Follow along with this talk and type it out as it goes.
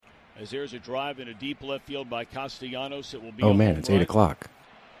As there's a drive in a deep left field by Castellanos, it will be. Oh man, it's 8 o'clock.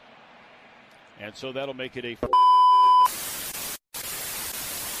 And so that'll make it a.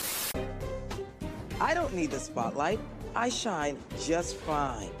 I don't need the spotlight. I shine just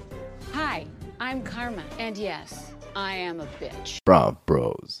fine. Hi, I'm Karma, and yes, I am a bitch. Brav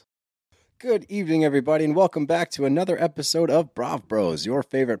Bros. Good evening, everybody, and welcome back to another episode of Brav Bros, your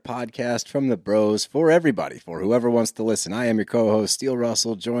favorite podcast from the bros for everybody, for whoever wants to listen. I am your co-host, Steele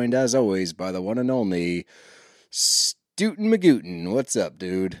Russell, joined as always by the one and only Stootin' McGootin. What's up,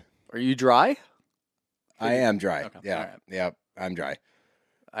 dude? Are you dry? I am dry. Okay. Yeah, All right. yeah, I'm dry.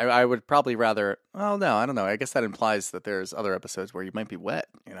 I would probably rather. Well, no, I don't know. I guess that implies that there's other episodes where you might be wet.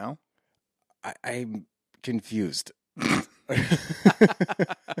 You know, I'm confused.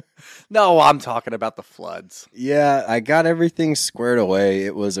 No, I'm talking about the floods. Yeah, I got everything squared away.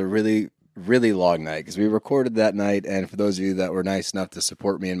 It was a really, really long night because we recorded that night. And for those of you that were nice enough to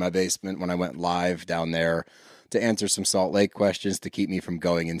support me in my basement when I went live down there to answer some Salt Lake questions to keep me from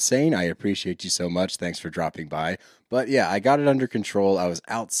going insane, I appreciate you so much. Thanks for dropping by. But yeah, I got it under control. I was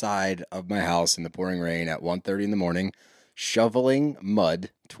outside of my house in the pouring rain at 1:30 in the morning, shoveling mud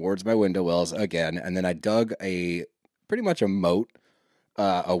towards my window wells again. And then I dug pretty much a moat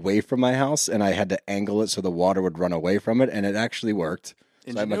away from my house, and I had to angle it so the water would run away from it, and it actually worked.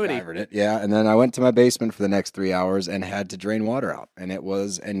 Ingenuity. So I MacGyvered it, yeah. And then I went to my basement for the next 3 hours and had to drain water out, and it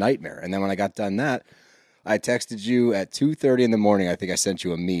was a nightmare. And then when I got done that, I texted you at 2:30 in the morning. I think I sent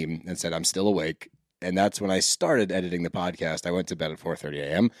you a meme and said, I'm still awake. And that's when I started editing the podcast. I went to bed at 4:30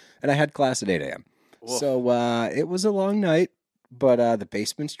 a.m., and I had class at 8 a.m. Woof. So it was a long night, but the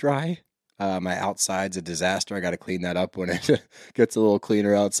basement's dry. My outside's a disaster. I got to clean that up when it gets a little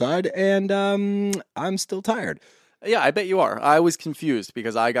cleaner outside, and I'm still tired. Yeah, I bet you are. I was confused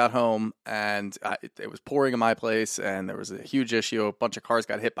because I got home and it was pouring in my place, and there was a huge issue. A bunch of cars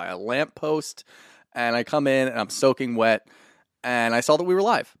got hit by a lamppost, and I come in and I'm soaking wet, and I saw that we were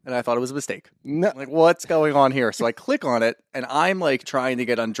live, and I thought it was a mistake. No. I'm like, what's going on here? So I click on it, and I'm like trying to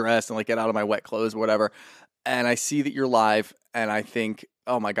get undressed and like get out of my wet clothes or whatever, and I see that you're live, and I think,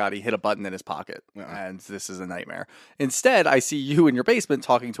 oh my God, he hit a button in his pocket, and this is a nightmare. Instead, I see you in your basement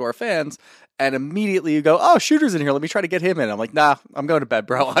talking to our fans, and immediately you go, oh, Shooter's in here. Let me try to get him in. I'm like, nah, I'm going to bed,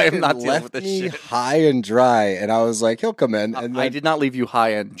 bro. I am not dealing with this shit. High and dry, and I was like, he'll come in. And I did not leave you high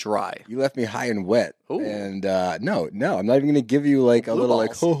and dry. You left me high and wet. Ooh. And no, I'm not even going to give you like a Blue little balls.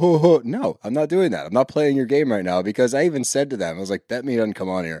 like, ho, ho, ho. No, I'm not doing that. I'm not playing your game right now because I even said to them, I was like, bet me he doesn't come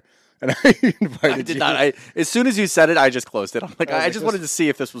on here. And I invited I did you. not. As soon as you said it, I just closed it. I'm like, I like, just wanted to see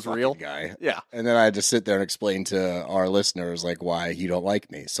if this was real. Guy. Yeah. And then I had to sit there and explain to our listeners like why you don't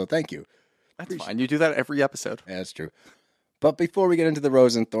like me. So thank you. That's fine. You do that every episode. Yeah, that's true. But before we get into the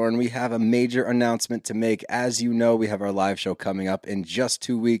Rose and Thorn, we have a major announcement to make. As you know, we have our live show coming up in just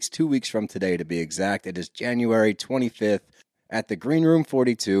 2 weeks, 2 weeks from today to be exact. It is January 25th at the Green Room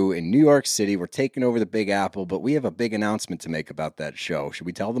 42 in New York City. We're taking over the Big Apple, but we have a big announcement to make about that show. Should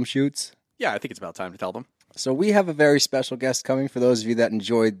we tell them, Shoots? Yeah, I think it's about time to tell them. So we have a very special guest coming for those of you that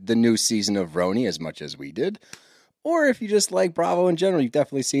enjoyed the new season of Roni as much as we did. Or if you just like Bravo in general, you've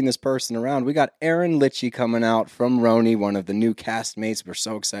definitely seen this person around. We got Erin Litchie coming out from Roni, one of the new castmates. We're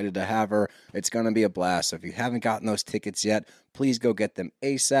so excited to have her. It's going to be a blast. So if you haven't gotten those tickets yet, please go get them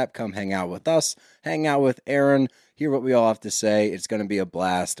ASAP. Come hang out with us. Hang out with Erin. Hear what we all have to say. It's going to be a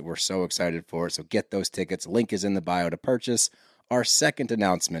blast. We're so excited for it. So get those tickets. Link is in the bio to purchase. Our second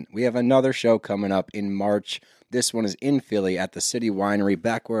announcement, we have another show coming up in March. This one is in Philly at the City Winery,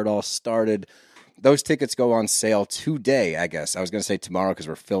 back where it all started. Those tickets go on sale today, I guess. I was going to say tomorrow because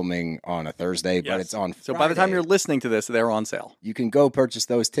we're filming on a Thursday, but it's on Friday. So by the time you're listening to this, they're on sale. You can go purchase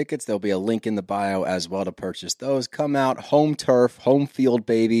those tickets. There'll be a link in the bio as well to purchase those. Come out, home turf, home field,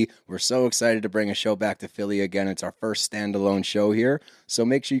 baby. We're so excited to bring a show back to Philly again. It's our first standalone show here. So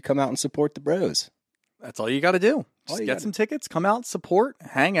make sure you come out and support the bros. That's all you got to do. Just get some tickets, come out, support,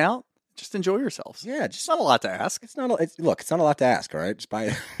 hang out, just enjoy yourselves. Yeah, it's not a lot to ask. It's not a lot to ask, all right? Just buy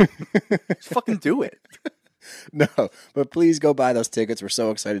it. Just fucking do it. No, but please go buy those tickets. We're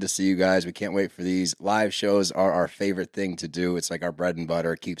so excited to see you guys. We can't wait for these. Live shows are our favorite thing to do. It's like our bread and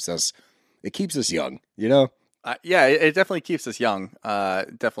butter. It keeps us young, you know? Yeah, it definitely keeps us young.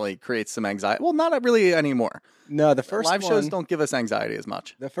 Definitely creates some anxiety. Well, not really anymore. No, the first live shows don't give us anxiety as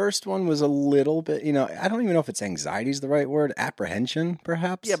much. The first one was a little bit, I don't even know if it's anxiety is the right word. Apprehension,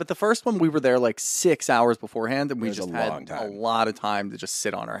 perhaps? Yeah, but the first one, we were there like 6 hours beforehand, and we just had a lot of time to just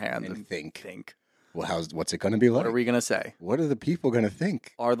sit on our hands and think. Well, what's it going to be like? What are we going to say? What are the people going to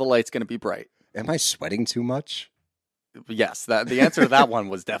think? Are the lights going to be bright? Am I sweating too much? Yes, the answer to that one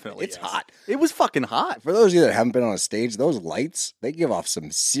was definitely It's yes. hot. It was fucking hot. For those of you that haven't been on a stage, those lights, they give off some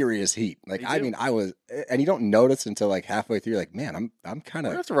serious heat. Like, They I do. mean, and you don't notice until like halfway through. You're like, man, I'm kind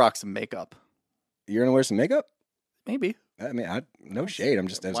We of. have to rock some makeup. You're gonna wear some makeup? Maybe. I mean, no shade. I'm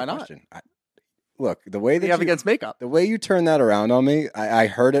just Why a not? question. Look, the way What do that you have against makeup? the way you turn that around on me, I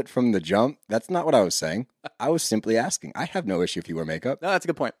heard it from the jump. That's not what I was saying. I was simply asking. I have no issue if you wear makeup. No, that's a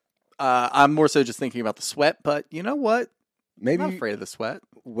good point. I'm more so just thinking about the sweat, but you know what? Maybe I'm not afraid of the sweat.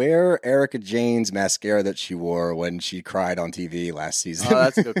 wear Erica Jane's mascara that she wore when she cried on TV last season. Oh,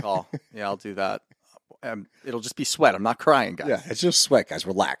 that's a good call. Yeah, I'll do that. It'll just be sweat. I'm not crying, guys. Yeah, it's just sweat, guys.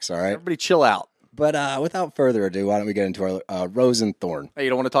 Relax, all right? Everybody chill out. But without further ado, why don't we get into our Rose and Thorn? Hey, you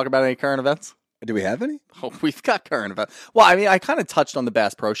don't want to talk about any current events? Do we have any? Oh, we've got current events. Well, I mean, I kind of touched on the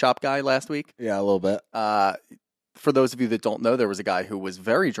Bass Pro Shop guy last week. Yeah, a little bit. For those of you that don't know, there was a guy who was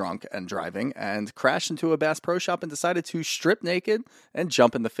very drunk and driving and crashed into a Bass Pro Shop and decided to strip naked and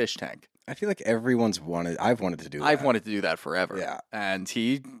jump in the fish tank. I feel like I've wanted to do that. I've wanted to do that forever. Yeah. And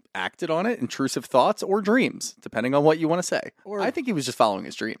he acted on it, intrusive thoughts or dreams, depending on what you want to say. Or- I think he was just following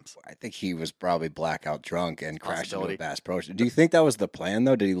his dreams. I think he was probably blackout drunk and crashed into Possibility. a Bass Pro Shop. Do you think that was the plan,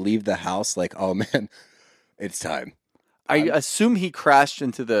 though? Did he leave the house like, oh, man, it's time? I assume he crashed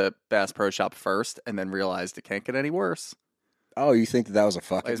into the Bass Pro Shop first and then realized it can't get any worse. Oh, you think that was a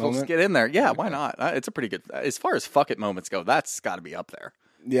fuck Might it as well just moment? get in there. Yeah, why not? It's a pretty good. As far as fuck it moments go, that's got to be up there.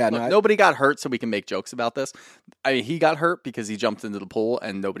 Yeah, Look, no, nobody got hurt, so we can make jokes about this. I mean, he got hurt because he jumped into the pool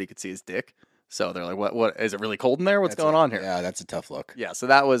and nobody could see his dick. So they're like, "What? Is it really cold in there? What's going on here?" Yeah, that's a tough look. Yeah. So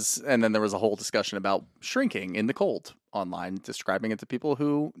that was, and then there was a whole discussion about shrinking in the cold online, describing it to people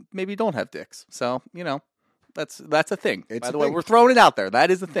who maybe don't have dicks. So that's a thing. It's By a the way, thing. we're throwing it out there.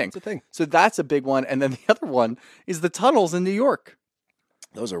 That is a thing. It's a thing. So that's a big one. And then the other one is the tunnels in New York.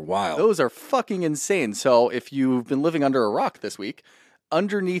 Those are wild. Those are fucking insane. So if you've been living under a rock this week,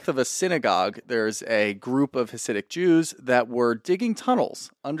 underneath of a synagogue, there's a group of Hasidic Jews that were digging tunnels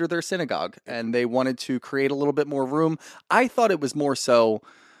under their synagogue, and they wanted to create a little bit more room. I thought it was more so.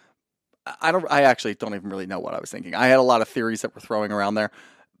 I actually don't even really know what I was thinking. I had a lot of theories that were throwing around there.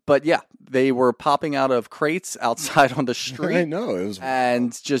 But yeah, they were popping out of crates outside on the street. I know. It was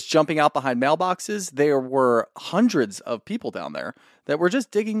And just jumping out behind mailboxes. There were hundreds of people down there that were just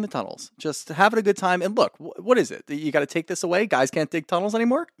digging the tunnels, just having a good time. And look, what is it? You got to take this away? Guys can't dig tunnels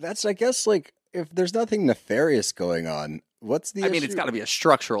anymore? That's, I guess, like, if there's nothing nefarious going on, what's the issue? I mean, it's got to be a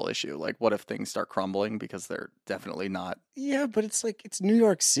structural issue. Like, what if things start crumbling because they're definitely not? Yeah, but it's like, it's New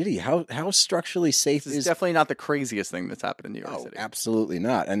York City. How structurally safe This is is... definitely not the craziest thing that's happened in New York Oh, City. absolutely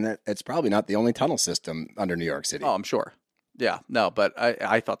not. And it's probably not the only tunnel system under New York City. Oh, I'm sure. Yeah, no, but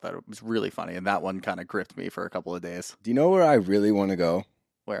I thought that it was really funny, and that one kind of gripped me for a couple of days. Do you know where I really want to go?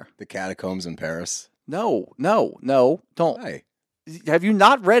 Where? The catacombs in Paris. No, don't. Why? Have you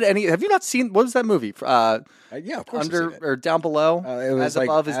not read any? Have you not seen? What was that movie? Yeah, of course. I've Under seen it. or down below? It was As like,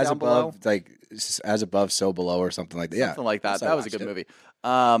 above is as down above, below? like as above, so below, or something like that. Yeah, Something like that. Yes, I That was a watched good it. movie.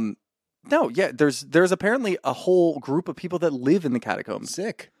 No, yeah. There's apparently a whole group of people that live in the catacombs,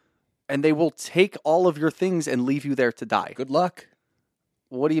 Sick. and they will take all of your things and leave you there to die. Good luck.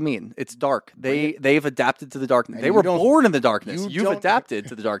 What do you mean? It's dark. They've adapted to the darkness. And They you were don't- born in the darkness. you You've don't- adapted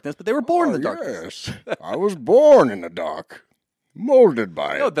to the darkness, but they were born in the darkness. Yes, I was born in the dark, molded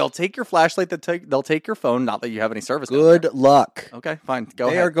by No, it. they'll take your flashlight. They'll take your phone. Not that you have any service. down Good luck. there. Okay, fine. Go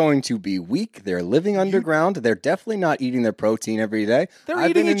They ahead. are going to be weak. They're living underground. They're definitely not eating their protein every day. They're I've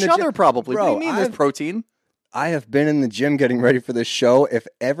eating been in each the other gym- probably. Bro, What do you mean there's protein? I have been in the gym getting ready for this show. If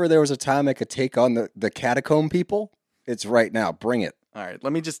ever there was a time I could take on the catacomb people, it's right now. Bring it. All right,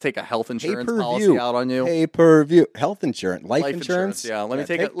 let me just take a health insurance Pay-per-view. policy out on you. Pay-per-view. Health insurance. Life insurance. Yeah, let me I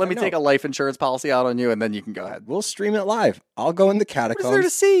take know. a life insurance policy out on you, and then you can go ahead. We'll stream it live. I'll go in the What is there to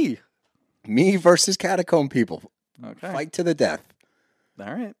catacombs. see? Me versus catacomb people. Okay. Fight to the death.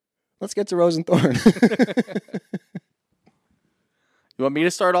 All right. Let's get to Rose and Thorn. You want me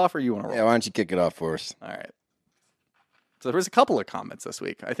to start off, or you want to roll? Yeah, why don't you kick it off for us? All right. So there was a couple of comments this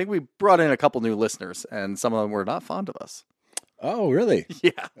week. I think we brought in a couple new listeners, and some of them were not fond of us. Oh, really?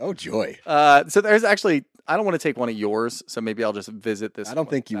 Yeah. Oh, joy. So there's actually, I don't want to take one of yours, so maybe I'll just visit this. I don't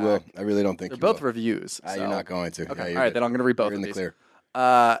one think you back. will. I really don't think They're you both will. reviews. You're so- not going to. Okay. Yeah, All you're right, good. then I'm going to read both You're in of the these.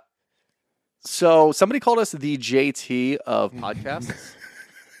 clear. So somebody called us the JT of podcasts.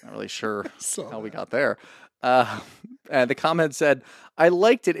 Not really sure how we got there. And the comment said, I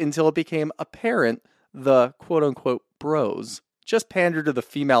liked it until it became apparent the quote unquote bros just pander to the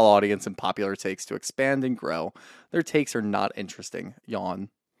female audience and popular takes to expand and grow. Their takes are not interesting. Yawn.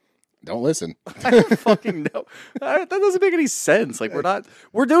 Don't listen. I don't fucking know. That doesn't make any sense. Like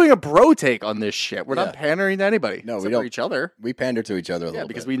we're doing a bro take on this shit. We're not pandering to anybody. No, except we don't. for each other. We pander to each other a little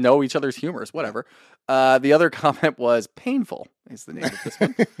because bit. we know each other's humors. Whatever. The other comment was painful is the name of this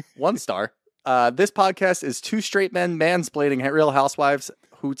one. 1 star. This podcast is 2 straight men mansplaining Real Housewives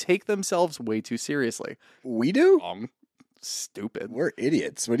who take themselves way too seriously. We do? Stupid. We're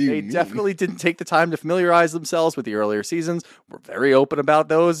idiots. What do you mean? They definitely didn't take the time to familiarize themselves with the earlier seasons. We're very open about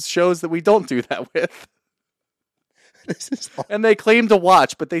those shows that we don't do that with. And they claim to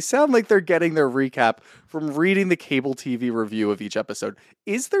watch, but they sound like they're getting their recap from reading the cable TV review of each episode.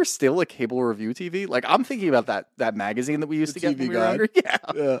 Is there still a cable review TV? Like, I'm thinking about that magazine that we used to get when we were younger.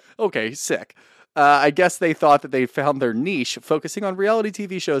 Yeah. Okay, sick. I guess they thought that they found their niche focusing on reality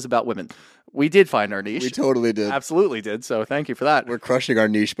TV shows about women. We did find our niche. We totally did. Absolutely did. So thank you for that. We're crushing our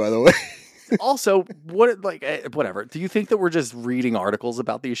niche, by the way. Also, whatever. Do you think that we're just reading articles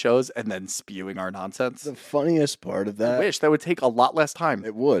about these shows and then spewing our nonsense? The funniest part of that... I wish. That would take a lot less time.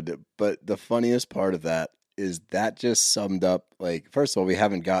 It would, but the funniest part of that is that just summed up, like, first of all, we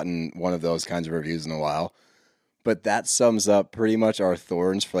haven't gotten one of those kinds of reviews in a while, but that sums up pretty much our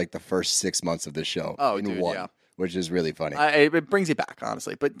thorns for, like, the first 6 months of the show. Oh, dude, yeah. Which is really funny. It brings you back,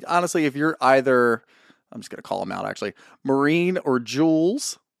 honestly. But honestly, if you're either... I'm just going to call them out, actually. Maureen or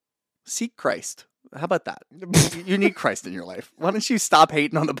Jules... Seek Christ. How about that? You need Christ in your life. Why don't you stop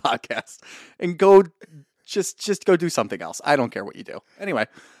hating on the podcast and go just go do something else? I don't care what you do. Anyway,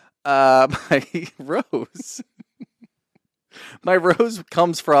 my rose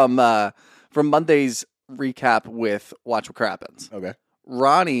comes from Monday's recap with Watch What Crappens. Okay.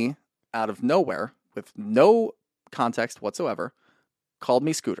 Ronnie, out of nowhere, with no context whatsoever, called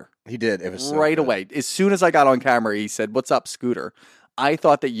me Scooter. He did. It was so right good. away. As soon as I got on camera, he said, "What's up, Scooter?" I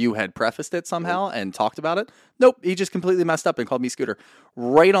thought that you had prefaced it somehow and talked about it. Nope, he just completely messed up and called me Scooter.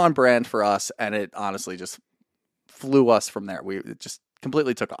 Right on brand for us, and it honestly just flew us from there. It just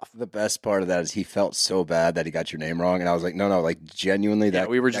completely took off. The best part of that is he felt so bad that he got your name wrong, and I was like, no, like genuinely, that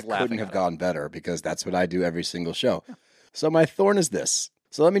we were just that couldn't laughing have gone better because that's what I do every single show. Yeah. So my thorn is this.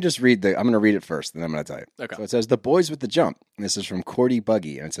 So let me just read I'm going to read it first, and then I'm going to tell you. Okay. So it says, The Boys with the Jump. And this is from Cordy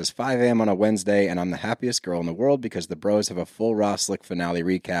Buggy, and it says, 5 a.m. on a Wednesday, and I'm the happiest girl in the world because the bros have a full Raw Slick finale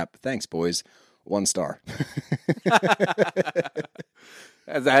recap. Thanks, boys. 1 star.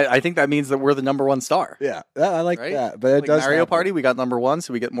 I think that means that we're the number 1 star. Yeah, I like right? that. But it like does Mario happen. Party, we got number 1,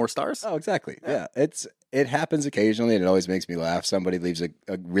 so we get more stars. Oh, exactly. Yeah. It happens occasionally, and it always makes me laugh. Somebody leaves a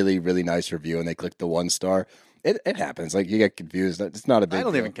really, really nice review, and they click the 1 star. It happens. Like, you get confused. It's not a big I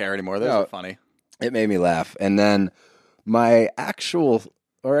don't deal. even care anymore. Those are funny. It made me laugh. And then my actual,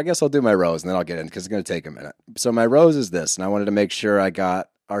 or I guess I'll do my rose, and then I'll get in, because it's going to take a minute. So my rose is this, and I wanted to make sure I got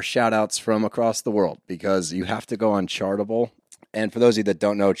our shout-outs from across the world, because you have to go on Chartable. And for those of you that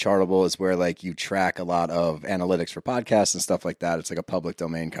don't know, Chartable is where, like, you track a lot of analytics for podcasts and stuff like that. It's like a public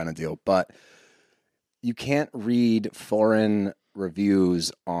domain kind of deal. But you can't read foreign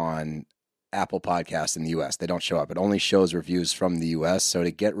reviews on Apple Podcasts in the U.S. They don't show up. It only shows reviews from the U.S. So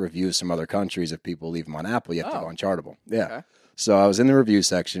to get reviews from other countries, if people leave them on Apple, you have to go on Chartable. Yeah. Okay. So I was in the review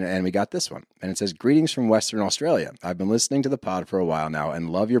section, and we got this one. And it says, Greetings from Western Australia. I've been listening to the pod for a while now and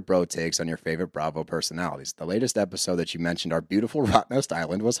love your bro takes on your favorite Bravo personalities. The latest episode that you mentioned, our beautiful Rottnest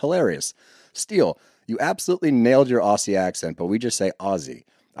Island, was hilarious. Steele, you absolutely nailed your Aussie accent, but we just say Aussie.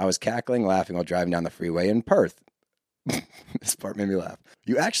 I was cackling, laughing while driving down the freeway in Perth. This part made me laugh.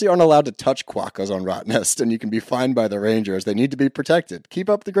 You actually aren't allowed to touch quokkas on Rottnest, and you can be fined by the rangers. They need to be protected.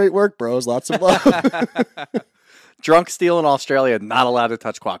 Keep up the great work, bros. Lots of love. Drunk Steele in Australia, not allowed to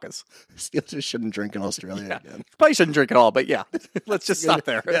touch quokkas. Steele just shouldn't drink in Australia again. Probably shouldn't drink at all, but yeah, let's just stop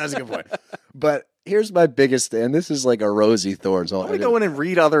there. Yeah, that's a good point. But here's my biggest, and this is like a rosy thorn. So I'm going to go in and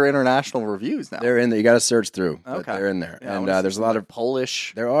read other international reviews now. They're in there. You got to search through. Okay. They're in there. Yeah, and there's a lot of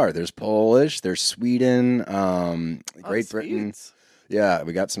Polish. There's Polish. There's Sweden, Great Britain. Swedes. Yeah,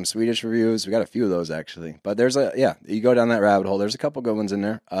 we got some Swedish reviews. We got a few of those, actually. But you go down that rabbit hole. There's a couple good ones in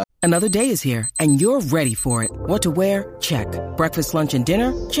there. Another day is here, and you're ready for it. What to wear? Check. Breakfast, lunch, and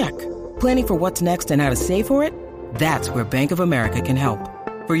dinner? Check. Planning for what's next and how to save for it? That's where Bank of America can help.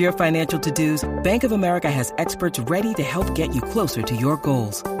 For your financial to-dos, Bank of America has experts ready to help get you closer to your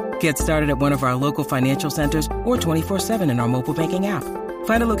goals. Get started at one of our local financial centers or 24/7 in our mobile banking app.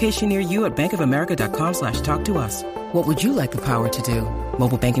 Find a location near you at bankofamerica.com/talktous. What would you like the power to do?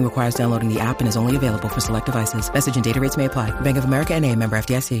 Mobile banking requires downloading the app and is only available for select devices. Message and data rates may apply. Bank of America NA, member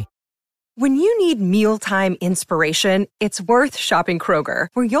FDIC. When you need mealtime inspiration, it's worth shopping Kroger,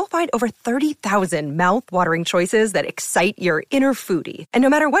 where you'll find over 30,000 mouth-watering choices that excite your inner foodie. And no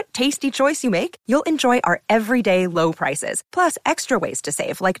matter what tasty choice you make, you'll enjoy our everyday low prices, plus extra ways to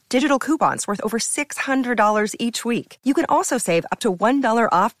save, like digital coupons worth over $600 each week. You can also save up to $1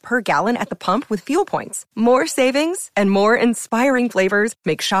 off per gallon at the pump with fuel points. More savings and more inspiring flavors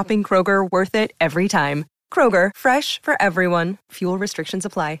make shopping Kroger worth it every time. Kroger, fresh for everyone. Fuel restrictions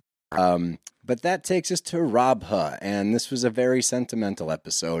apply. But that takes us to RHOBH, and this was a very sentimental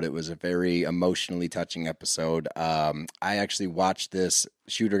episode. It was a very emotionally touching episode. I actually watched this.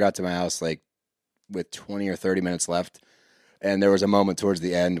 Shooter got to my house like with 20 or 30 minutes left, and there was a moment towards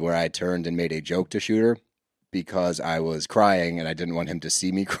the end where I turned and made a joke to Shooter because I was crying and I didn't want him to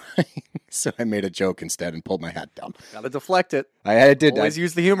see me crying. So I made a joke instead and pulled my hat down. Gotta deflect it. I did. Always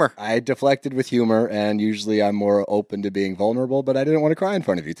use the humor. I deflected with humor, and usually I'm more open to being vulnerable, but I didn't want to cry in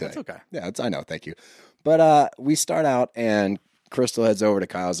front of you today. That's okay. Yeah, I know. Thank you. But we start out, and Crystal heads over to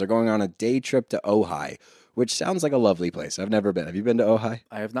Kyle's. They're going on a day trip to Ojai, which sounds like a lovely place. I've never been. Have you been to Ojai?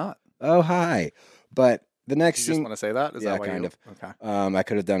 I have not. Ojai. But the next You thing... just want to say that? Is yeah, that why kind you... of. Okay. I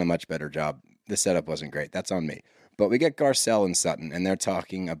could have done a much better job. The setup wasn't great. That's on me. But we get Garcelle and Sutton, and they're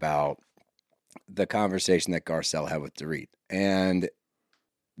talking about the conversation that Garcelle had with Dorit. And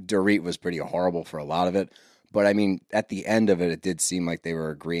Dorit was pretty horrible for a lot of it. But, I mean, at the end of it, it did seem like they were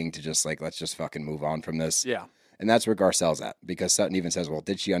agreeing to just, like, let's just fucking move on from this. Yeah. And that's where Garcelle's at. Because Sutton even says, well,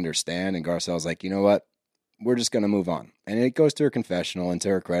 did she understand? And Garcelle's like, you know what? We're just going to move on. And it goes to her confessional, and to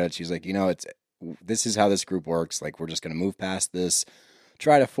her credit, she's like, you know, this is how this group works. Like, we're just going to move past this,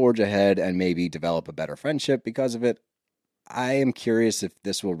 try to forge ahead, and maybe develop a better friendship because of it. I am curious if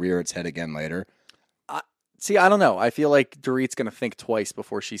this will rear its head again later. See, I don't know. I feel like Dorit's going to think twice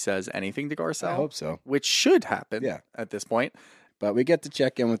before she says anything to Garcelle. I hope so. Which should happen at this point. But we get to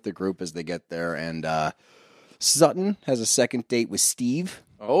check in with the group as they get there. And Sutton has a second date with Steve.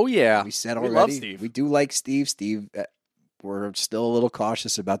 Oh, yeah. We said already. We love Steve. We do like Steve. Steve, we're still a little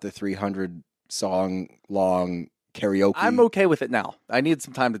cautious about the 300-song-long karaoke. I'm okay with it now. I need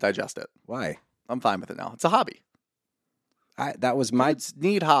some time to digest it. Why? I'm fine with it now. It's a hobby. That was my... Kids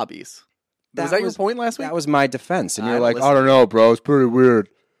need hobbies. Was that your point last week? That was my defense. And you're don't like, listen I don't know, bro. It's pretty weird.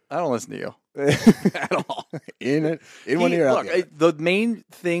 I don't listen to you at all. In one ear, out the other. The main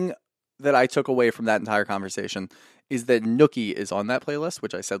thing that I took away from that entire conversation is that Nookie is on that playlist,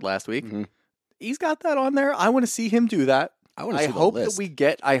 which I said last week. Mm-hmm. He's got that on there. I want to see him do that. I hope that we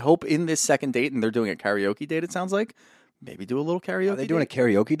get. I hope in this second date, and they're doing a karaoke date. It sounds like maybe do a little karaoke. Are they doing a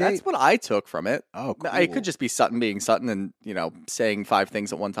karaoke date? That's what I took from it. Oh, cool. It could just be Sutton being Sutton and saying 5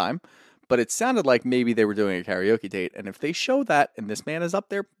 things at one time. But it sounded like maybe they were doing a karaoke date. And if they show that and this man is up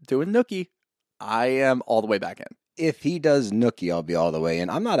there doing Nookie, I am all the way back in. If he does Nookie, I'll be all the way in.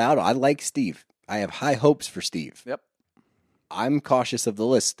 I'm not out. I like Steve. I have high hopes for Steve. Yep. I'm cautious of the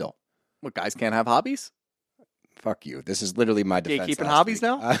list still. What, guys can't have hobbies? Fuck you. This is literally my defense. Gatekeeping hobbies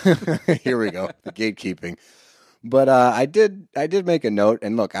week. now? Here we go. The gatekeeping. But I did make a note.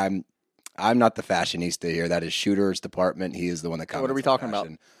 And look, I'm not the fashionista here. That is Shooter's department. He is the one that comments. What are we talking about?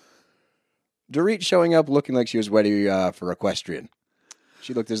 Dorit showing up looking like she was ready for equestrian.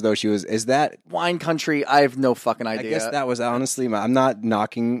 She looked as though she was. Is that wine country? I have no fucking idea. I guess that was honestly. I'm not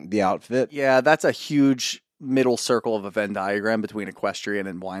knocking the outfit. Yeah, that's a huge middle circle of a Venn diagram between equestrian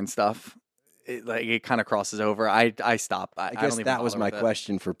and wine stuff. It kind of crosses over. I stop. I guess don't even that was my with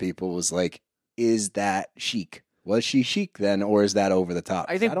question for people. Was like, is that chic? Was she chic then, or is that over the top?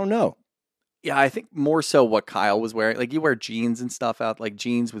 I don't know. Yeah, I think more so what Kyle was wearing. Like, you wear jeans and stuff out, like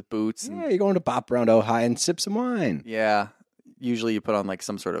jeans with boots. Yeah, you're going to pop around Ojai and sip some wine. Yeah. Usually you put on, like,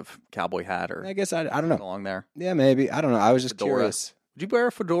 some sort of cowboy hat or... I guess, I don't know. Along there. Yeah, maybe. I don't know. I was just curious. Would you wear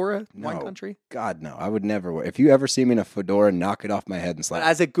a fedora in No. wine country? God, no. I would never wear... If you ever see me in a fedora, knock it off my head and slap But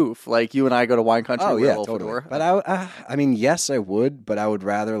as a goof, like, you and I go to wine country, Oh, wear yeah, a little totally. fedora. But I mean, yes, I would, but I would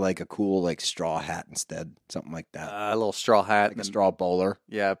rather like a cool like straw hat instead. Something like that. A little straw hat. Like a straw bowler.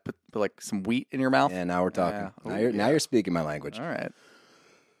 Yeah, put like some wheat in your mouth. And now we're talking. Yeah. Now you're speaking my language. All right.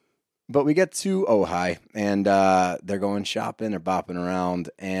 But we get to Ojai, and they're going shopping, they're bopping around,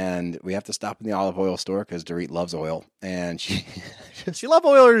 and we have to stop in the olive oil store because Dorit loves oil, and she She love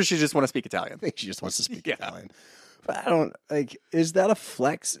oil, or does she just want to speak Italian? I think she just wants to speak Yeah. Italian. But I don't like. Is that a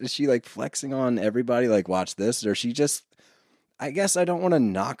flex? Is she like flexing on everybody? Like, watch this, or she just? I guess I don't want to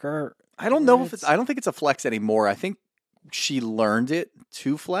knock her. I don't know if it's. I don't think it's a flex anymore. I think she learned it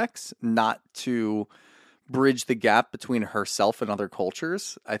to flex, not to bridge the gap between herself and other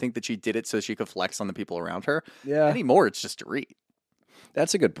cultures. I think that she did it so she could flex on the people around her. Yeah. Anymore, it's just Dorit.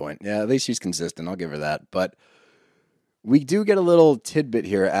 That's a good point. Yeah, at least she's consistent. I'll give her that. But We do get a little tidbit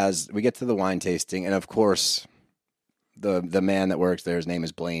here as we get to the wine tasting, and of course, the man that works there, his name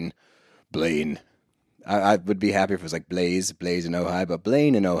is Blaine. Blaine. I would be happy if it was like Blaze and Ojai, but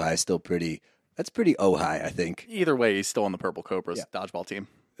Blaine and Ojai is still pretty. That's pretty Ojai, I think. Either way, he's still on the Purple Cobras dodgeball team.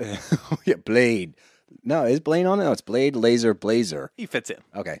 Yeah, Blade. No, is Blaine on it? No, it's Blade, Laser, Blazer. He fits in.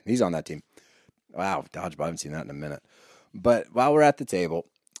 Okay, he's on that team. Wow, dodgeball. I haven't seen that in a minute. But while we're at the table,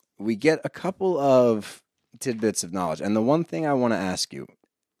 we get a couple of tidbits of knowledge. And the one thing I want to ask you,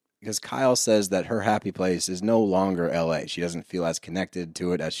 because Kyle says that her happy place is no longer LA. She doesn't feel as connected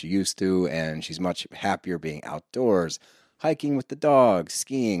to it as she used to, and she's much happier being outdoors, hiking with the dogs,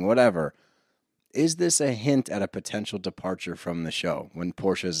 skiing, whatever. Is this a hint at a potential departure from the show when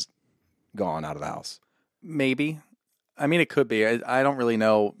Portia's gone out of the house? Maybe. I mean, it could be. I don't really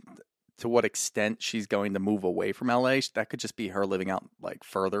know to what extent she's going to move away from LA. That could just be her living out like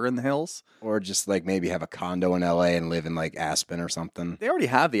further in the hills. Or just like maybe have a condo in LA and live in like Aspen or something. They already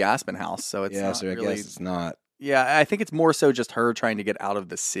have the Aspen house, so it's not so I really... guess it's not. Yeah, I think it's more so just her trying to get out of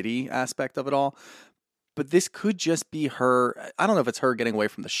the city aspect of it all. But this could just be her. I don't know if it's her getting away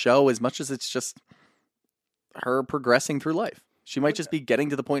from the show as much as it's just her progressing through life. She might just be getting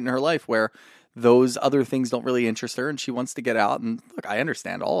to the point in her life where those other things don't really interest her and she wants to get out. And look, I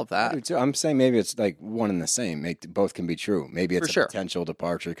understand all of that. I do too. I'm saying maybe it's like one and the same. Both can be true. Maybe it's a potential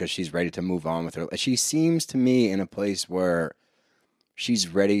departure because she's ready to move on with her. She seems to me in a place where she's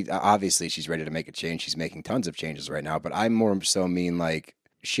ready. Obviously, she's ready to make a change. She's making tons of changes right now. But I more so mean like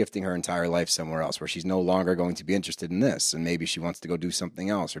shifting her entire life somewhere else where she's no longer going to be interested in this. And maybe she wants to go do something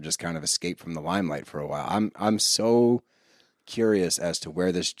else or just kind of escape from the limelight for a while. I'm so curious as to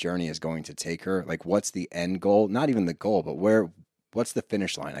where this journey is going to take her. Like, what's the end goal? Not even the goal, but what's the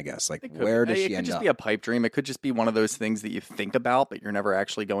finish line, I guess? Like, where does she end up? It could just be a pipe dream. It could just be one of those things that you think about, but you're never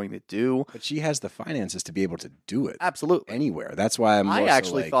actually going to do. But she has the finances to be able to do it. Absolutely. Anywhere. That's why I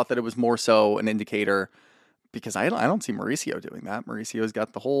actually thought that it was more so an indicator because I don't see Mauricio doing that. Mauricio's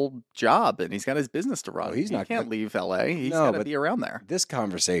got the whole job and he's got his business to run. He can't leave LA. He's got to be around there. This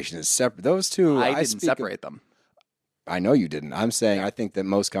conversation is separate. Those two, I didn't separate them. I know you didn't. I'm saying I think that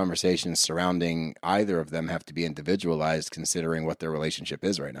most conversations surrounding either of them have to be individualized considering what their relationship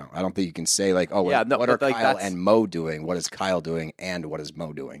is right now. I don't think you can say like, what are Kyle and Mo doing? What is Kyle doing and what is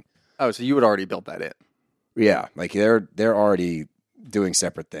Mo doing? Oh, so you would already built that in. Yeah, like they're already doing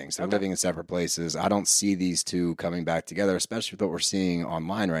separate things. They're living in separate places. I don't see these two coming back together, especially with what we're seeing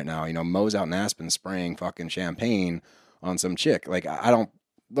online right now. You know, Mo's out in Aspen spraying fucking champagne on some chick. Like, I don't,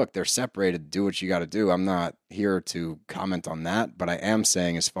 look, they're separated. Do what you got to do. I'm not here to comment on that, but I am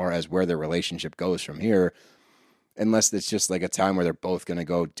saying as far as where their relationship goes from here, unless it's just like a time where they're both going to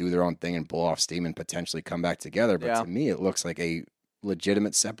go do their own thing and blow off steam and potentially come back together. But to me, it looks like a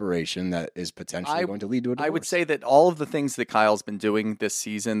legitimate separation that is potentially going to lead to a divorce. I would say that all of the things that Kyle's been doing this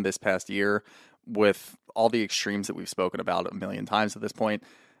season, this past year, with all the extremes that we've spoken about a million times at this point,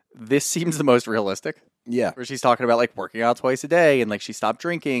 this seems the most realistic. Yeah. Where she's talking about like working out twice a day and like she stopped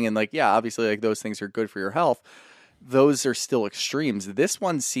drinking and like, yeah, obviously like those things are good for your health. Those are still extremes. This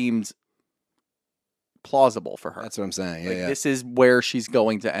one seems plausible for her. That's what I'm saying. Yeah, This is where she's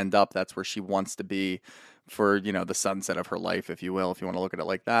going to end up. That's where she wants to be for, you know, the sunset of her life, if you will, if you want to look at it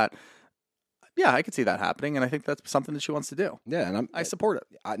like that. Yeah, I could see that happening, and I think that's something that she wants to do. Yeah, and I support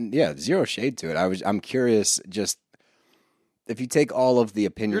it. Zero shade to it. I'm curious, just if you take all of the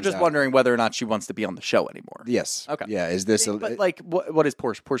opinions, you're just wondering whether or not she wants to be on the show anymore. Yes. Okay. Yeah. Is this? But like, what is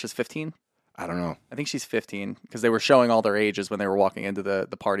Portia? Portia's 15. I don't know. I think she's 15 because they were showing all their ages when they were walking into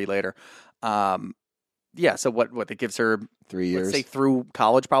the party later. Yeah. So what? It gives her 3 years. Let's say through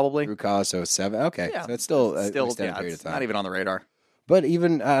college, probably. Through college, so 7. Okay. Yeah. So that's still an extended period of time. Not even on the radar. But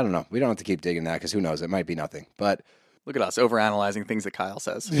even, I don't know. We don't have to keep digging that because who knows? It might be nothing. But look at us overanalyzing things that Kyle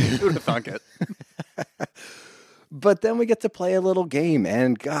says. Who would have thunk it? But then we get to play a little game,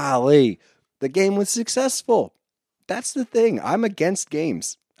 and golly, the game was successful. That's the thing. I'm against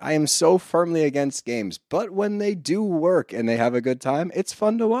games. I am so firmly against games. But when they do work and they have a good time, it's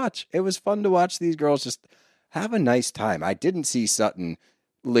fun to watch. It was fun to watch these girls just have a nice time. I didn't see Sutton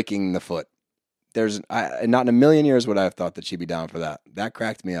licking the foot. Not in a million years would I have thought that she'd be down for that. That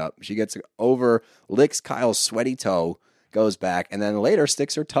cracked me up. She gets over, licks Kyle's sweaty toe, goes back, and then later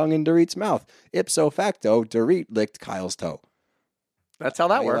sticks her tongue in Dorit's mouth. Ipso facto, Dorit licked Kyle's toe. That's how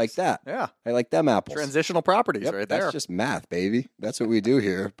that works. I like that. Yeah. I like them apples. Transitional properties right there. That's just math, baby. That's what we do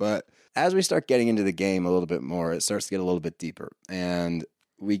here. But as we start getting into the game a little bit more, it starts to get a little bit deeper. And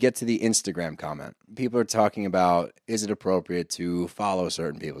we get to the Instagram comment. People are talking about, is it appropriate to follow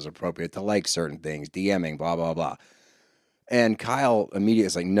certain people? Is it appropriate to like certain things? DMing, blah, blah, blah. And Kyle immediately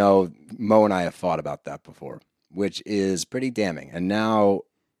is like, no, Mo and I have fought about that before. which is pretty damning. And now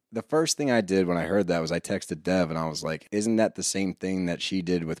the first thing I did when I heard that was I texted Dev and I was like, isn't that the same thing that she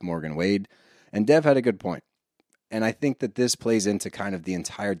did with Morgan Wade? And Dev had a good point. And I think that this plays into kind of the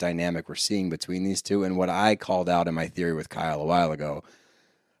entire dynamic we're seeing between these two and what I called out in my theory with Kyle a while ago.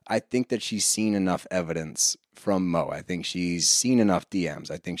 I think that she's seen enough evidence from Mo. I think she's seen enough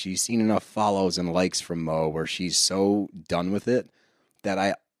DMs. I think she's seen enough follows and likes from Mo where she's so done with it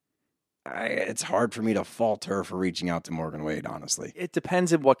that it's hard for me to fault her for reaching out to Morgan Wade, honestly. It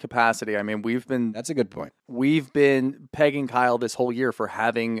depends in what capacity. I mean, That's a good point. We've been pegging Kyle this whole year for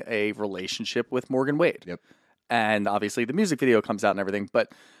having a relationship with Morgan Wade. Yep. And obviously the music video comes out and everything,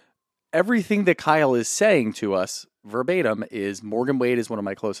 but everything that Kyle is saying to us verbatim is Morgan Wade is one of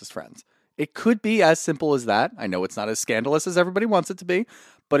my closest friends. It could be as simple as that. I know it's not as scandalous as everybody wants it to be,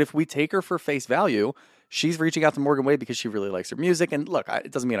 but if we take her for face value, she's reaching out to Morgan Wade because she really likes her music. And look,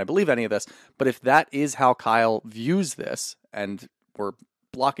 it doesn't mean I believe any of this, but if that is how Kyle views this, and we're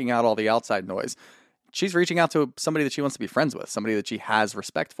blocking out all the outside noise, she's reaching out to somebody that she wants to be friends with, somebody that she has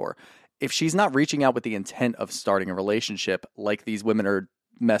respect for. If she's not reaching out with the intent of starting a relationship like these women are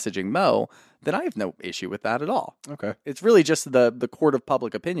messaging Mo, then I have no issue with that at all. Okay. It's really just the court of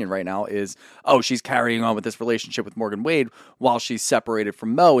public opinion right now is, oh, she's carrying on with this relationship with Morgan Wade while she's separated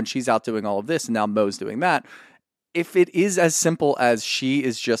from Mo and she's out doing all of this and now Mo's doing that. If it is as simple as she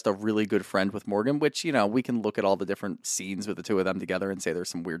is just a really good friend with Morgan, which, you know, we can look at all the different scenes with the two of them together and say there's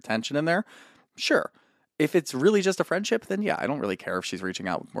some weird tension in there. Sure. If it's really just a friendship, then yeah, I don't really care if she's reaching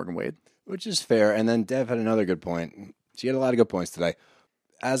out with Morgan Wade. Which is fair. And then Dev had another good point. She had a lot of good points today.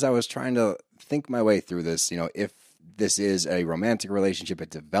 As I was trying to think my way through this, you know, if this is a romantic relationship, it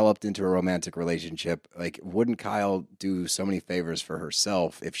developed into a romantic relationship, like, wouldn't Kyle do so many favors for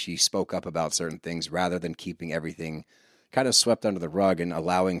herself if she spoke up about certain things rather than keeping everything kind of swept under the rug and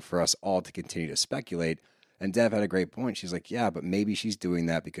allowing for us all to continue to speculate? And Dev had a great point. She's like, yeah, but maybe she's doing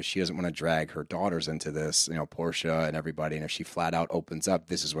that because she doesn't want to drag her daughters into this, you know, Portia and everybody. And if she flat out opens up,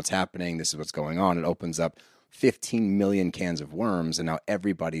 this is what's happening, this is what's going on, it opens up 15 million cans of worms, and now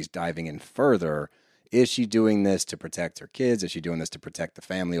everybody's diving in further. Is she doing this to protect her kids? Is she doing this to protect the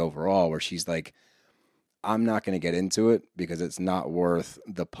family overall? Where she's like, I'm not going to get into it because it's not worth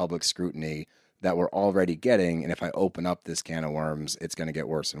the public scrutiny that we're already getting. And if I open up this can of worms, it's going to get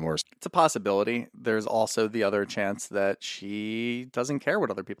worse and worse. It's a possibility. There's also the other chance that she doesn't care what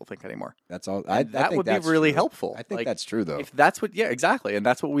other people think anymore. That's all. That would be really helpful. I think that's true, though. If that's what, yeah, exactly. And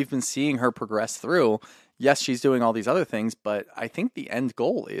that's what we've been seeing her progress through. Yes, she's doing all these other things, but I think the end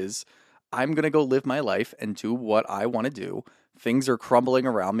goal is I'm going to go live my life and do what I want to do. Things are crumbling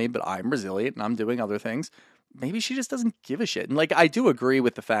around me, but I'm resilient and I'm doing other things. Maybe she just doesn't give a shit. And like, I do agree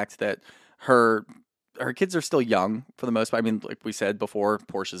with the fact that her kids are still young for the most part. I mean, like we said before,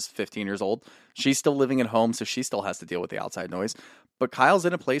 Portia's 15 years old. She's still living at home, so she still has to deal with the outside noise. But Kyle's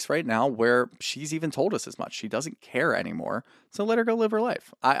in a place right now where she's even told us as much. She doesn't care anymore, so let her go live her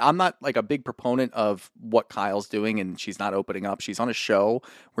life. I'm not like a big proponent of what Kyle's doing, and she's not opening up. She's on a show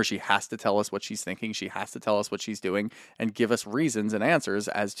where she has to tell us what she's thinking. She has to tell us what she's doing and give us reasons and answers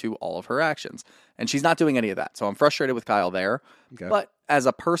as to all of her actions. And she's not doing any of that. So I'm frustrated with Kyle there. Okay. But as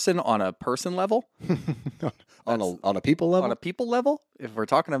a person on a person level, on a people level, on a people level, if we're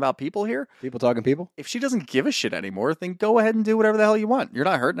talking about people here, people talking people, if she doesn't give a shit anymore, then go ahead and do whatever the hell you want. You're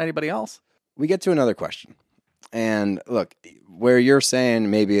not hurting anybody else. We get to another question. And look, where you're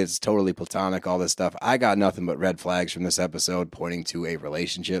saying maybe it's totally platonic, all this stuff, I got nothing but red flags from this episode pointing to a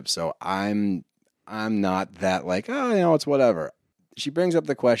relationship. So I'm not that like, oh, you know, it's whatever. She brings up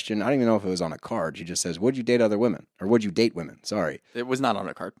the question. I don't even know if it was on a card. She just says, would you date other women? Or would you date women? Sorry. It was not on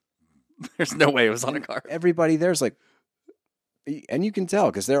a card. There's no way it was on a card. Everybody there's like, and you can tell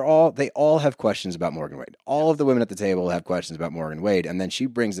because they all have questions about Morgan Wade. All of the women at the table have questions about Morgan Wade. And then she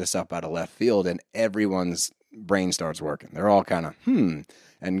brings this up out of left field and everyone's brain starts working. They're all kind of,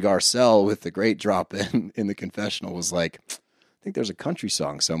 And Garcelle with the great drop in the confessional was like, I think there's a country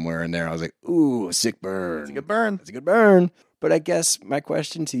song somewhere in there. I was like, ooh, sick burn. That's a good burn. That's a good burn. But I guess my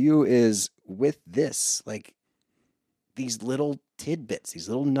question to you is with this, like these little tidbits, these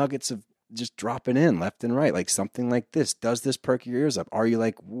little nuggets of just dropping in left and right, like something like this, does this perk your ears up? Are you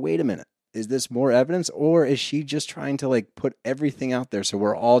like, wait a minute, is this more evidence? Or is she just trying to like put everything out there so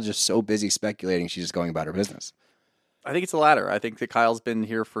we're all just so busy speculating she's just going about her business? I think it's the latter. I think that Kyle's been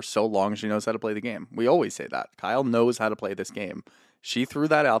here for so long, she knows how to play the game. We always say that. Kyle knows how to play this game. She threw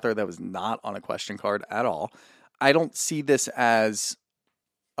that out there. That was not on a question card at all. I don't see this as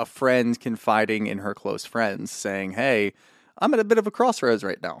a friend confiding in her close friends saying, hey, I'm at a bit of a crossroads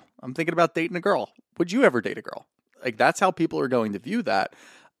right now. I'm thinking about dating a girl. Would you ever date a girl? Like, that's how people are going to view that.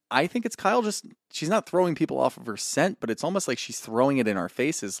 I think it's Kyle she's not throwing people off of her scent, but it's almost like she's throwing it in our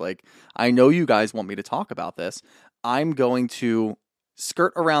faces. Like, I know you guys want me to talk about this. I'm going to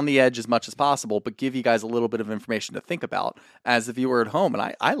skirt around the edge as much as possible, but give you guys a little bit of information to think about as the viewer at home.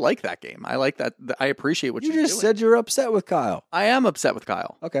 And I like that game. I like that. I appreciate what you she's doing. just said you're upset with Kyle. I am upset with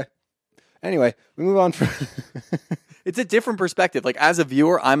Kyle. Okay. Anyway, we move on from... It's a different perspective. Like, as a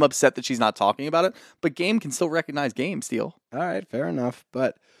viewer, I'm upset that she's not talking about it, but game can still recognize game, Steele. All right, fair enough.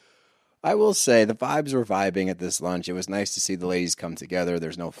 But I will say the vibes were vibing at this lunch. It was nice to see the ladies come together.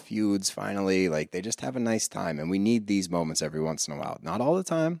 There's no feuds finally. Like, they just have a nice time, and we need these moments every once in a while. Not all the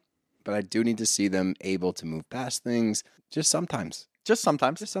time, but I do need to see them able to move past things just sometimes. Just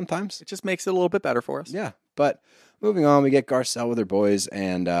sometimes. Just sometimes. It just makes it a little bit better for us. Yeah, but moving on, we get Garcelle with her boys,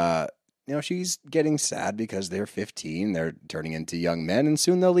 and she's getting sad because they're 15, they're turning into young men, and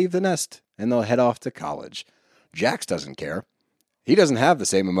soon they'll leave the nest, and they'll head off to college. Jax doesn't care. He doesn't have the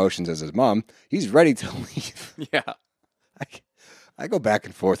same emotions as his mom. He's ready to leave. Yeah. I go back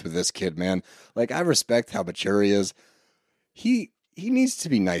and forth with this kid, man. Like, I respect how mature he is. He needs to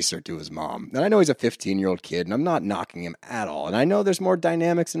be nicer to his mom. And I know he's a 15-year-old kid, and I'm not knocking him at all. And I know there's more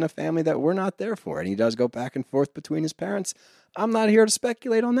dynamics in a family that we're not there for, and he does go back and forth between his parents. I'm not here to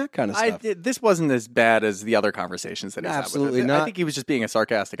speculate on that kind of stuff. This wasn't as bad as the other conversations that he's Absolutely had with not. I think he was just being a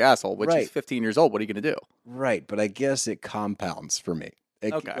sarcastic asshole, which Right. is 15 years old. What are you going to do? Right, but I guess it compounds for me.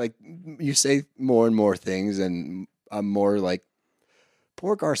 Okay. Like, you say more and more things, and I'm more like,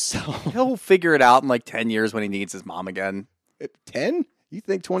 poor Garcelle. He'll figure it out in like 10 years when he needs his mom again. 10? You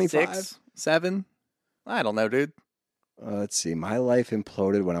think 25? 6, 7? I don't know, dude. Let's see. My life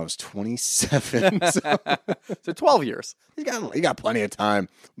imploded when I was 27. So So 12 years. he got plenty of time.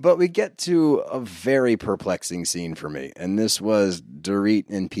 But we get to a very perplexing scene for me. And this was Dorit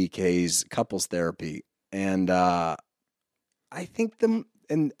and PK's couples therapy. And I think you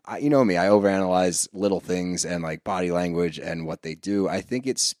know me, I overanalyze little things and like body language and what they do. I think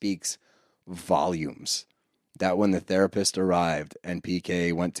it speaks volumes that when the therapist arrived and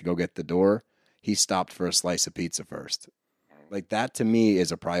PK went to go get the door, he stopped for a slice of pizza first. Like, that to me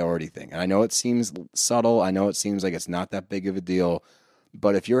is a priority thing. And I know it seems subtle. I know it seems like it's not that big of a deal.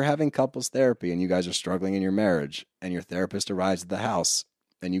 But if you're having couples therapy and you guys are struggling in your marriage and your therapist arrives at the house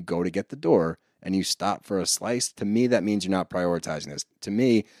and you go to get the door and you stop for a slice, to me, that means you're not prioritizing this. To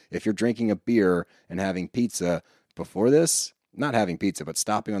me, if you're drinking a beer and having pizza before this, not having pizza, but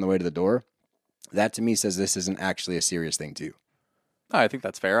stopping on the way to the door, that to me says this isn't actually a serious thing to you. I think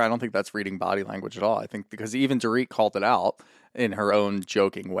that's fair. I don't think that's reading body language at all. I think because even Dorit called it out in her own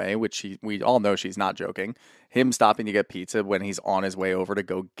joking way, which we all know she's not joking. Him stopping to get pizza when he's on his way over to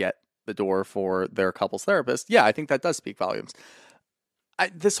go get the door for their couples therapist. Yeah, I think that does speak volumes.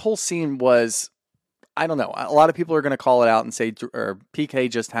 This whole scene was, I don't know. A lot of people are going to call it out and say PK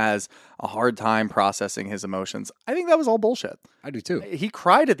just has a hard time processing his emotions. I think that was all bullshit. I do too. He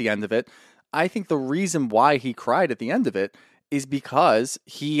cried at the end of it. I think the reason why he cried at the end of it is because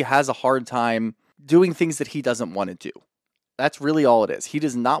he has a hard time doing things that he doesn't want to do. That's really all it is. He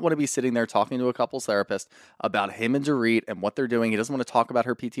does not want to be sitting there talking to a couples therapist about him and Dorit and what they're doing. He doesn't want to talk about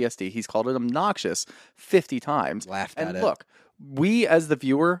her PTSD. He's called it obnoxious 50 times. Laughed at it. And look, we as the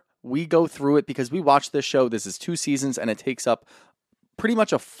viewer, we go through it because we watch this show. This is 2 seasons and it takes up pretty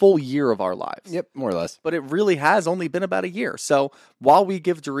much a full year of our lives. Yep, more or less. But it really has only been about a year. So while we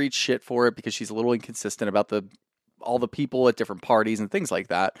give Dorit shit for it because she's a little inconsistent about all the people at different parties and things like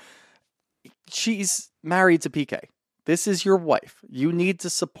that, she's married to PK. This is your wife. You need to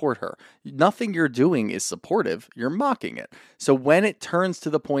support her. Nothing you're doing is supportive. You're mocking it. So when it turns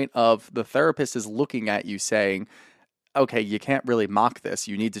to the point of the therapist is looking at you saying, okay, you can't really mock this.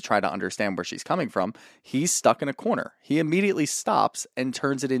 You need to try to understand where she's coming from. He's stuck in a corner. He immediately stops and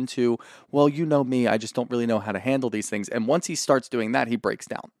turns it into, well, you know me. I just don't really know how to handle these things. And once he starts doing that, he breaks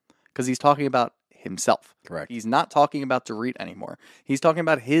down because he's talking about himself. Correct. He's not talking about Dorit anymore. He's talking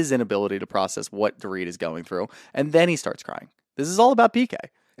about his inability to process what Dorit is going through. And then he starts crying. This is all about PK.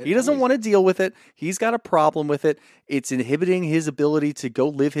 He doesn't want to deal with it. He's got a problem with it. It's inhibiting his ability to go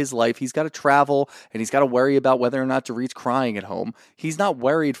live his life. He's got to travel and he's got to worry about whether or not Dorit's crying at home. He's not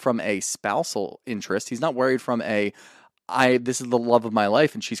worried from a spousal interest. He's not worried from this is the love of my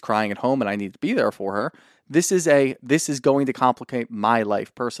life and she's crying at home and I need to be there for her. This is going to complicate my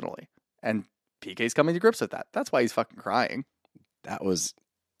life personally. And PK's coming to grips with that. That's why he's fucking crying. That was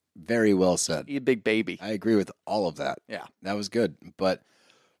very well said. He's a big baby. I agree with all of that. Yeah. That was good. But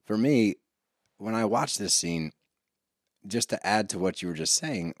for me, when I watched this scene, just to add to what you were just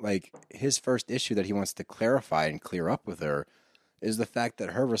saying, like his first issue that he wants to clarify and clear up with her is the fact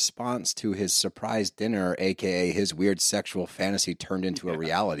that her response to his surprise dinner, a.k.a. his weird sexual fantasy turned into a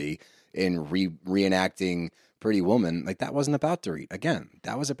reality in reenacting Pretty Woman, like that wasn't about Dorit. Again,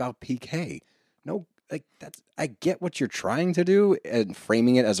 that was about PK. No, like I get what you're trying to do and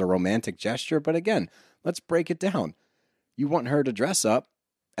framing it as a romantic gesture, but again, let's break it down. You want her to dress up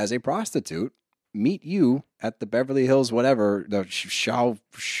as a prostitute, meet you at the Beverly Hills, whatever, the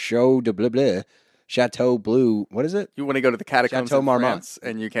show de blah blah, Chateau Bleu. What is it? You want to go to the catacombs Chateau in Marmont. France,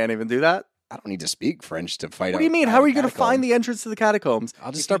 and you can't even do that? I don't need to speak French to fight. What do you mean? How are you going to find the entrance to the catacombs?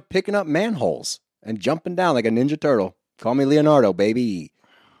 I'll just start picking up manholes and jumping down like a Ninja Turtle. Call me Leonardo, baby.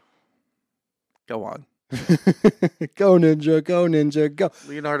 Go on. Go ninja, go.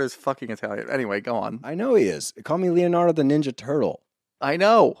 Leonardo's fucking Italian. Anyway, go on. I know he is. Call me Leonardo the Ninja Turtle. I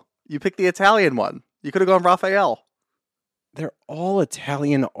know. You picked the Italian one. You could have gone Raphael. They're all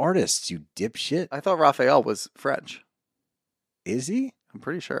Italian artists, you dipshit. I thought Raphael was French. Is he? I'm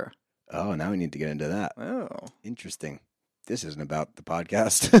pretty sure. Oh, now we need to get into that. Oh. Interesting. This isn't about the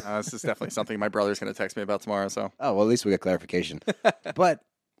podcast. This is definitely something my brother's going to text me about tomorrow. So. Oh, well, at least we got clarification. But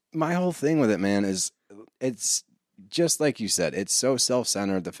my whole thing with it, man, is it's just like you said. It's so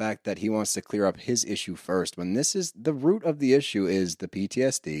self-centered. The fact that he wants to clear up his issue first, when this is the root of the issue is the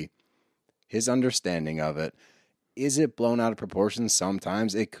PTSD, his understanding of it. Is it blown out of proportion?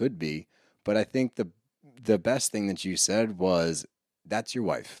 Sometimes it could be. But I think the best thing that you said was, that's your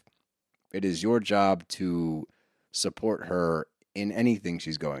wife. It is your job to support her in anything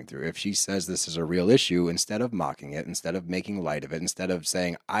she's going through. If she says this is a real issue, instead of mocking it, instead of making light of it, instead of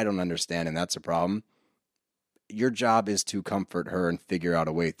saying, I don't understand and that's a problem, your job is to comfort her and figure out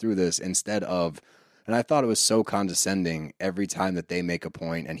a way through this instead of, and I thought it was so condescending every time that they make a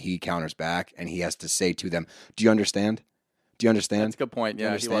point and he counters back and he has to say to them, do you understand? Do you understand? That's a good point.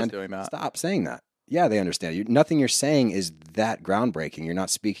 Yeah, he was doing that. Stop saying that. Yeah, they understand. Nothing you're saying is that groundbreaking. You're not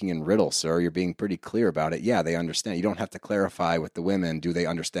speaking in riddles, sir. You're being pretty clear about it. Yeah, they understand. You don't have to clarify with the women. Do they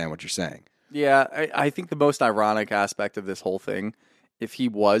understand what you're saying? Yeah, I think the most ironic aspect of this whole thing, if he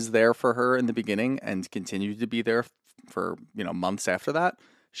was there for her in the beginning and continued to be there for, months after that,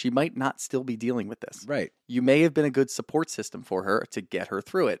 she might not still be dealing with this. Right. You may have been a good support system for her to get her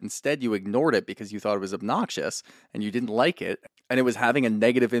through it. Instead, you ignored it because you thought it was obnoxious and you didn't like it. And it was having a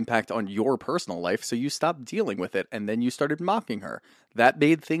negative impact on your personal life, so you stopped dealing with it, and then you started mocking her. That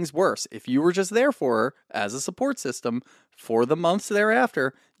made things worse. If you were just there for her as a support system for the months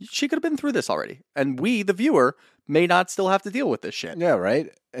thereafter, she could have been through this already. And we, the viewer, may not still have to deal with this shit. Yeah, right?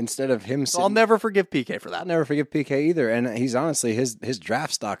 Instead of him... So I'll never forgive PK for that. I'll never forgive PK either. And he's honestly, his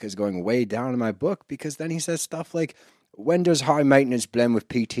draft stock is going way down in my book because then he says stuff like, when does high maintenance blend with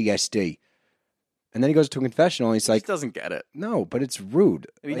PTSD? And then he goes to a confessional and he's like... He doesn't get it. No, but it's rude.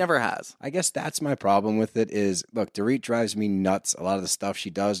 He never has. I guess that's my problem with it is, look, Dorit drives me nuts. A lot of the stuff she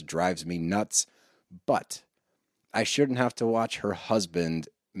does drives me nuts. But I shouldn't have to watch her husband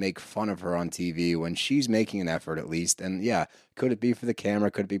make fun of her on TV when she's making an effort at least. And yeah, could it be for the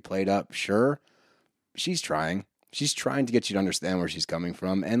camera? Could it be played up? Sure. She's trying. She's trying to get you to understand where she's coming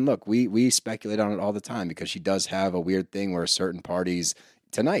from. And look, we speculate on it all the time because she does have a weird thing where certain parties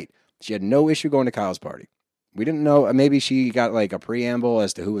tonight, she had no issue going to Kyle's party. We didn't know. Maybe she got like a preamble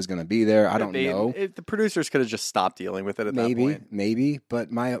as to who was going to be there. I don't know. The producers could have just stopped dealing with it at that point. Maybe.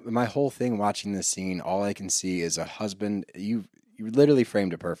 But my whole thing watching this scene, all I can see is a husband. You literally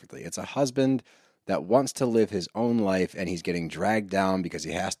framed it perfectly. It's a husband that wants to live his own life, and he's getting dragged down because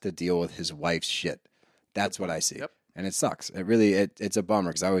he has to deal with his wife's shit. That's what I see. Yep. And it sucks. It really, it's a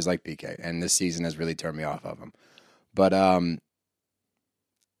bummer because I always like PK, and this season has really turned me off of him. But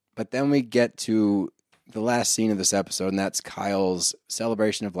then we get to the last scene of this episode, and that's Kyle's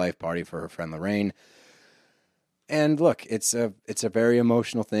celebration of life party for her friend Lorraine. And look, it's a very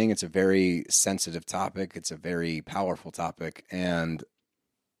emotional thing. It's a very sensitive topic. It's a very powerful topic. And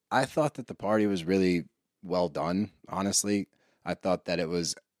I thought that the party was really well done, honestly. I thought that it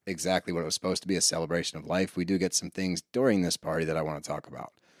was exactly what it was supposed to be, a celebration of life. We do get some things during this party that I want to talk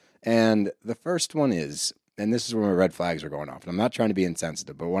about. And the first one is, and this is where my red flags are going off, and I'm not trying to be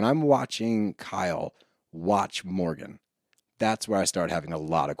insensitive, but when I'm watching Kyle watch Morgan, that's where I start having a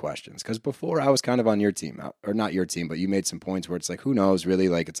lot of questions. Because before I was kind of on your team, or not your team, but you made some points where it's like, who knows, really?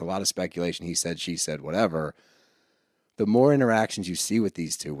 Like, it's a lot of speculation. He said, she said, whatever. The more interactions you see with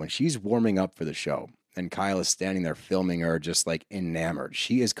these two, when she's warming up for the show, and Kyle is standing there filming her just like enamored.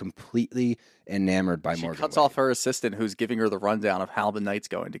 She is completely enamored by Morgan. She cuts off her assistant who's giving her the rundown of how the night's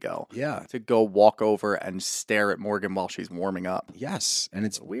going to go. Yeah. To go walk over and stare at Morgan while she's warming up. Yes. And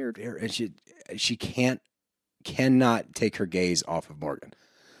it's weird. And she cannot take her gaze off of Morgan.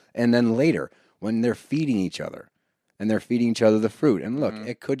 And then later, when they're feeding each other, and they're feeding each other the fruit. And look,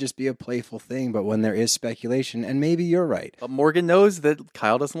 it could just be a playful thing, but when there is speculation, and maybe you're right. But Morgan knows that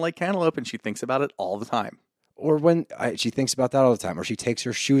Kyle doesn't like cantaloupe, and she thinks about it all the time. Or when she thinks about that all the time, or she takes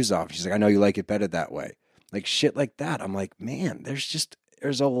her shoes off. She's like, I know you like it better that way. Like shit like that. I'm like, man,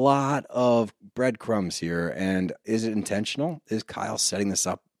 there's a lot of breadcrumbs here. And is it intentional? Is Kyle setting this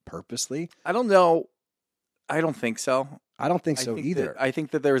up purposely? I don't know. I don't think so. I don't think so either. I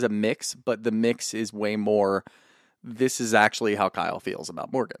think that there's a mix, but the mix is way more, this is actually how Kyle feels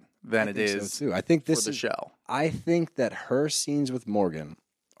about Morgan than it is so too. I think this for the show. I think that her scenes with Morgan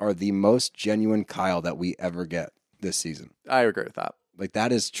are the most genuine Kyle that we ever get this season. I agree with that. Like,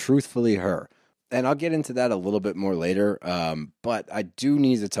 that is truthfully her. And I'll get into that a little bit more later, but I do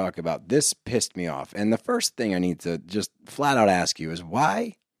need to talk about, this pissed me off. And the first thing I need to just flat out ask you is,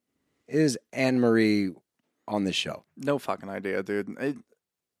 why is Anne-Marie on this show? No fucking idea, dude.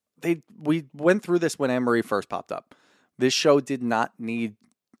 We went through this when Anne-Marie first popped up. This show did not need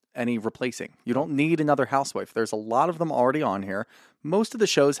any replacing. You don't need another housewife. There's a lot of them already on here. Most of the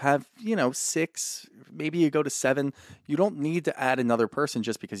shows have, 6, maybe you go to 7. You don't need to add another person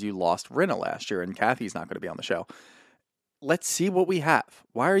just because you lost Rinna last year and Kathy's not going to be on the show. Let's see what we have.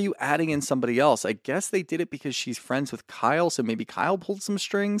 Why are you adding in somebody else? I guess they did it because she's friends with Kyle, so maybe Kyle pulled some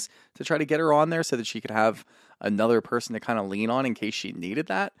strings to try to get her on there so that she could have another person to kind of lean on in case she needed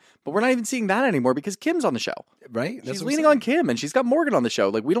that. But we're not even seeing that anymore because Kim's on the show. Right? She's leaning on Kim, and she's got Morgan on the show.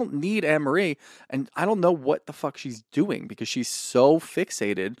 Like, we don't need Anne-Marie, and I don't know what the fuck she's doing because she's so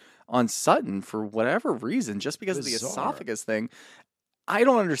fixated on Sutton for whatever reason, just because of the esophagus thing. I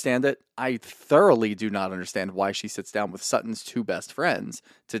don't understand it. I thoroughly do not understand why she sits down with Sutton's 2 best friends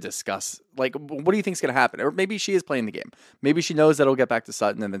to discuss, like, what do you think is going to happen? Or maybe she is playing the game. Maybe she knows that it'll get back to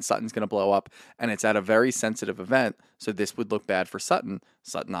Sutton and then Sutton's going to blow up and it's at a very sensitive event. So this would look bad for Sutton.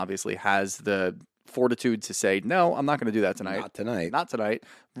 Sutton obviously has the fortitude to say, no, I'm not going to do that tonight. Not tonight.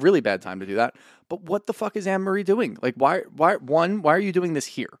 Really bad time to do that. But what the fuck is Anne-Marie doing? Like, why are you doing this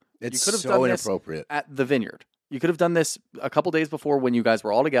here? It's you could have so done inappropriate. This at the Vineyard. You could have done this a couple days before when you guys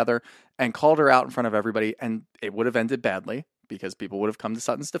were all together and called her out in front of everybody, and it would have ended badly because people would have come to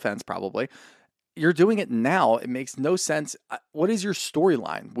Sutton's defense probably. You're doing it now. It makes no sense. What is your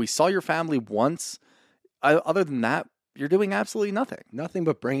storyline? We saw your family once. Other than that, you're doing absolutely nothing. Nothing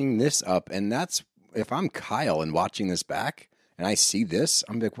but bringing this up, and that's, if I'm Kyle and watching this back and I see this,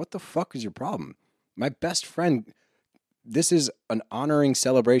 I'm like, what the fuck is your problem? My best friend, this is an honoring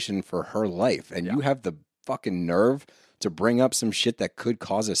celebration for her life, and you have the fucking nerve to bring up some shit that could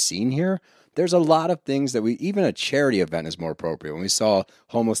cause a scene here. There's a lot of things that even a charity event is more appropriate. When we saw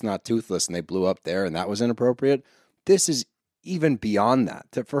Homeless Not Toothless and they blew up there and that was inappropriate, this is even beyond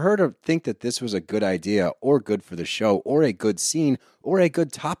that. For her to think that this was a good idea or good for the show or a good scene or a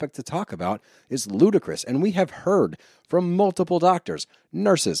good topic to talk about is ludicrous. And we have heard from multiple doctors,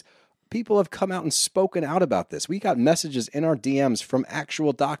 nurses, people have come out and spoken out about this. We got messages in our DMs from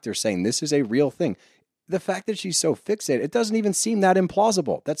actual doctors saying this is a real thing. The fact that she's so fixated, it doesn't even seem that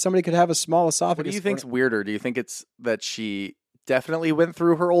implausible that somebody could have a small esophagus. What do you think's weirder? Do you think it's that she definitely went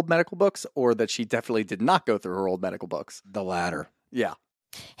through her old medical books or that she definitely did not go through her old medical books? The latter. Yeah.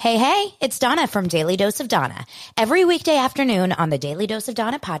 Hey, it's Donna from Daily Dose of Donna. Every weekday afternoon on the Daily Dose of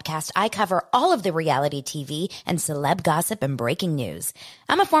Donna podcast, I cover all of the reality TV and celeb gossip and breaking news.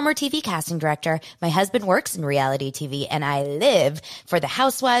 I'm a former TV casting director. My husband works in reality TV, and I live for the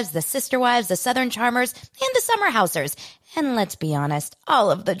housewives, the sister wives, the Southern Charmers, and the summer housers. And let's be honest,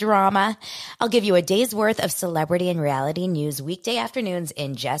 all of the drama. I'll give you a day's worth of celebrity and reality news weekday afternoons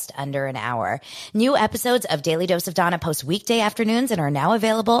in just under an hour. New episodes of Daily Dose of Donna post weekday afternoons and are now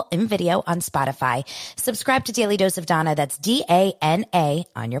available in video on Spotify. Subscribe to Daily Dose of Donna, that's DANA,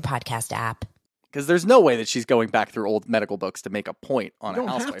 on your podcast app. Because there's no way that she's going back through old medical books to make a point on a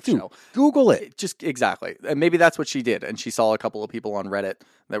housewife show. Google it. Just exactly. And maybe that's what she did. And she saw a couple of people on Reddit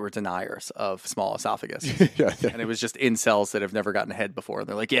that were deniers of small esophagus. And it was just incels that have never gotten ahead before. And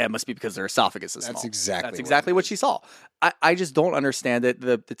they're like, yeah, it must be because their esophagus is small. That's exactly what she saw. I just don't understand it.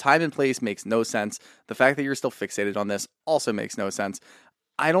 The time and place makes no sense. The fact that you're still fixated on this also makes no sense.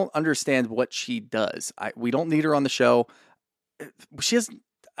 I don't understand what she does. We don't need her on the show.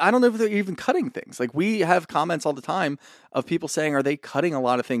 I don't know if they're even cutting things. Like, we have comments all the time of people saying, are they cutting a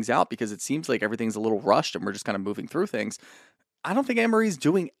lot of things out because it seems like everything's a little rushed and we're just kind of moving through things. I don't think Anne-Marie's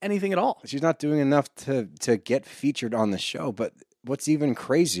doing anything at all. She's not doing enough to get featured on the show. But what's even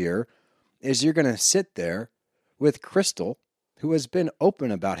crazier is you're going to sit there with Crystal, who has been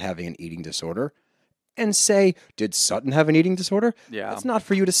open about having an eating disorder, and say, did Sutton have an eating disorder? Yeah. That's not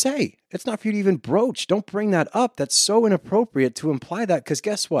for you to say. It's not for you to even broach. Don't bring that up. That's so inappropriate to imply that, because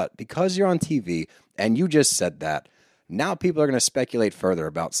guess what? Because you're on TV and you just said that, Now people are going to speculate further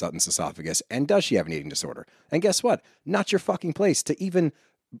about Sutton's esophagus, and does she have an eating disorder? And guess what? Not your fucking place to even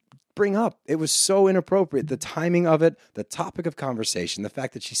bring up. It was so inappropriate. The timing of it, the topic of conversation, the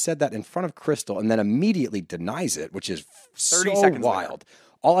fact that she said that in front of Crystal and then immediately denies it, which is 30 so seconds wild.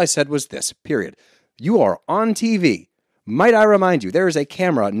 All I said was this, period. You are on TV. Might I remind you, there is a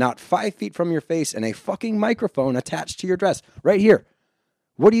camera not 5 feet from your face and a fucking microphone attached to your dress right here.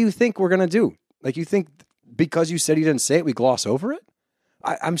 What do you think we're going to do? Like, you think because you said you didn't say it, we gloss over it?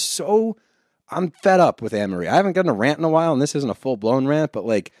 I'm fed up with Anne-Marie. I haven't gotten a rant in a while, and this isn't a full-blown rant, but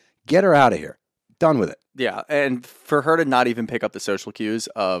like, get her out of here. Done with it. Yeah, and for her to not even pick up the social cues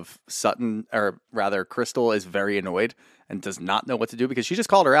of Sutton, or rather Crystal, is very annoyed and does not know what to do because she just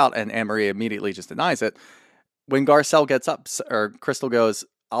called her out and Anne-Marie immediately just denies it. When Garcelle gets up, or Crystal goes,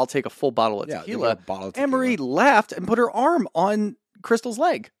 I'll take a full bottle of tequila, Anne-Marie laughed and put her arm on Crystal's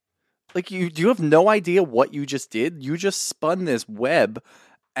leg. Like, you have no idea what you just did. You just spun this web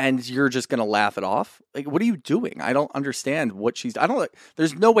and you're just going to laugh it off? Like, what are you doing? I don't understand what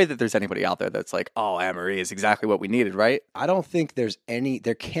there's no way that there's anybody out there that's like, oh, Anne-Marie is exactly what we needed, right? I don't think there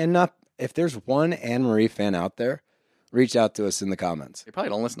cannot, if there's one Anne-Marie fan out there, reach out to us in the comments. They probably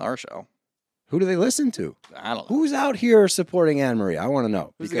don't listen to our show. Who do they listen to? I don't know. Who's out here supporting Anne-Marie? I want to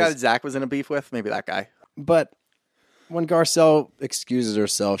know. Who's the guy that Zach was in a beef with? Maybe that guy. But when Garcelle excuses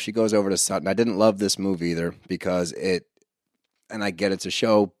herself, she goes over to Sutton. I didn't love this move either because and I get it's a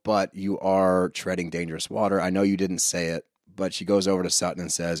show, but you are treading dangerous water. I know you didn't say it, but she goes over to Sutton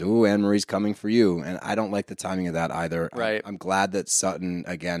and says, ooh, Anne-Marie's coming for you. And I don't like the timing of that either. Right. I'm glad that Sutton,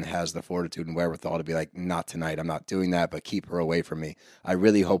 again, has the fortitude and wherewithal to be like, not tonight. I'm not doing that, but keep her away from me. I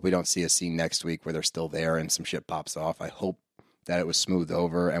really hope we don't see a scene next week where they're still there and some shit pops off. I hope that it was smoothed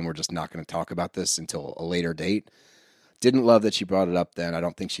over and we're just not going to talk about this until a later date. Didn't love that she brought it up then. I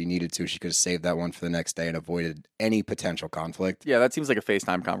don't think she needed to. She could have saved that one for the next day and avoided any potential conflict. Yeah, that seems like a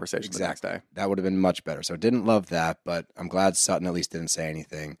FaceTime conversation the next day. That would have been much better. So didn't love that, but I'm glad Sutton at least didn't say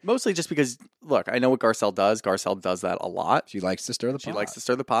anything. Mostly just because, look, I know what Garcelle does. Garcelle does that a lot. She likes to stir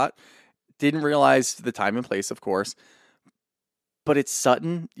the pot. Didn't realize the time and place, of course. But it's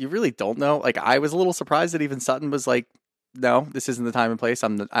Sutton. You really don't know. Like, I was a little surprised that even Sutton was like, no, this isn't the time and place.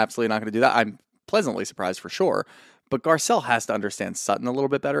 I'm absolutely not going to do that. I'm pleasantly surprised for sure. But Garcelle has to understand Sutton a little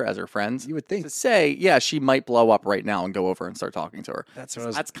bit better as her friends. You would think. To say, yeah, she might blow up right now and go over and start talking to her. That's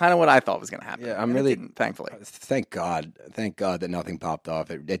kind of what I thought was going to happen. Yeah, I'm really, thankfully. Thank God that nothing popped off.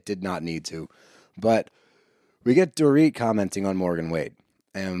 It did not need to. But we get Dorit commenting on Morgan Wade.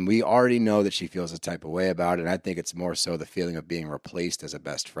 And we already know that she feels a type of way about it. And I think it's more so the feeling of being replaced as a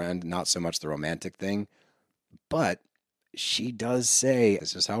best friend, not so much the romantic thing. But she does say,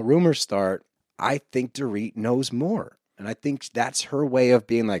 this is how rumors start. I think Dorit knows more. And I think that's her way of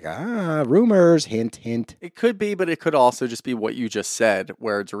being like, rumors, hint, hint. It could be, but it could also just be what you just said,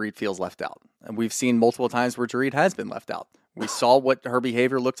 where Dorit feels left out. And we've seen multiple times where Dorit has been left out. We saw what her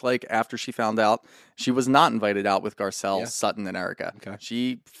behavior looked like after she found out she was not invited out with Garcelle, Sutton, and Erica. Okay.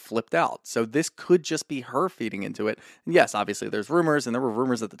 She flipped out. So this could just be her feeding into it. And yes, obviously there's rumors, and there were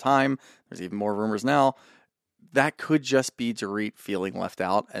rumors at the time. There's even more rumors now. That could just be Dorit feeling left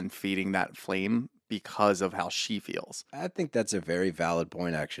out and feeding that flame because of how she feels. I think that's a very valid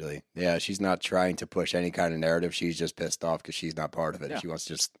point, actually. Yeah, she's not trying to push any kind of narrative. She's just pissed off because she's not part of it. Yeah. She wants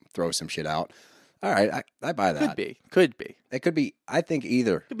to just throw some shit out. All right, I buy that. Could be. It could be. I think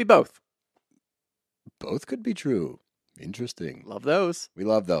either. Could be both. Both could be true. Interesting. Love those. We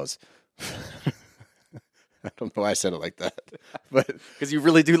love those. I don't know why I said it like that. But because you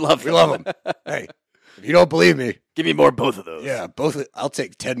really do love them. We love them. Hey. If you don't believe me, give me more both of those. Yeah, I'll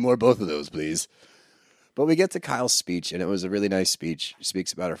take 10 more both of those, please. But we get to Kyle's speech, and it was a really nice speech. She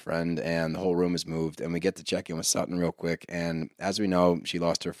speaks about her friend, and the whole room is moved. And we get to check in with Sutton real quick. And as we know, she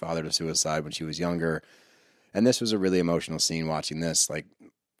lost her father to suicide when she was younger. And this was a really emotional scene watching this. Like,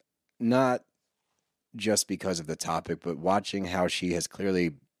 not just because of the topic, but watching how she has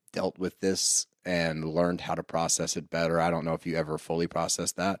clearly dealt with this and learned how to process it better. I don't know if you ever fully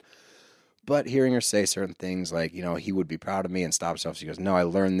processed that. But hearing her say certain things like, he would be proud of me and stop herself. She goes, no, I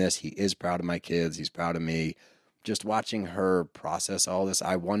learned this. He is proud of my kids. He's proud of me. Just watching her process all this,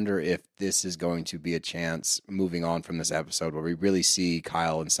 I wonder if this is going to be a chance moving on from this episode where we really see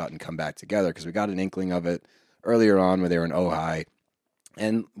Kyle and Sutton come back together, because we got an inkling of it earlier on where they were in Ojai.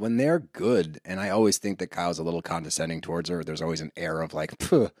 And when they're good, and I always think that Kyle's a little condescending towards her, there's always an air of like,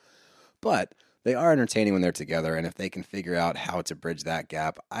 puh. But they are entertaining when they're together, and if they can figure out how to bridge that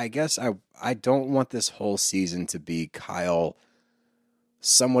gap, I guess I don't want this whole season to be Kyle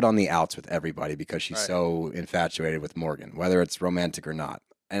somewhat on the outs with everybody because she's so infatuated with Morgan, whether it's romantic or not.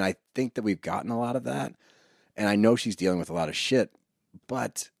 And I think that we've gotten a lot of that. And I know she's dealing with a lot of shit,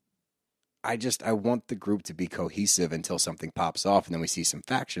 but I want the group to be cohesive until something pops off and then we see some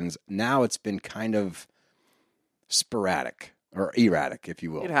factions. Now it's been kind of sporadic or erratic, if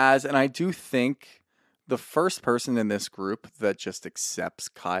you will. It has, and I do think the first person in this group that just accepts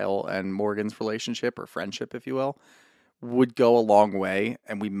Kyle and Morgan's relationship or friendship, if you will, would go a long way,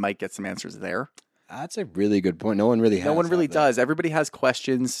 and we might get some answers there. That's a really good point. No one really does. Everybody has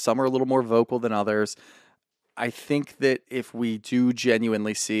questions. Some are a little more vocal than others. I think that if we do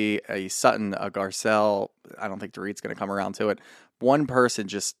genuinely see a Sutton, a Garcelle, I don't think Dorit's going to come around to it. One person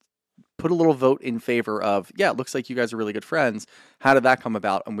just put a little vote in favor of, yeah, it looks like you guys are really good friends. How did that come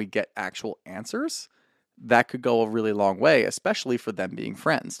about? And we get actual answers. That could go a really long way, especially for them being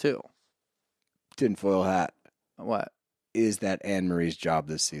friends, too. Tinfoil hat. What? Is that Anne-Marie's job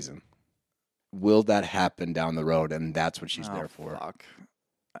this season? Will that happen down the road? And that's what she's there for. Fuck.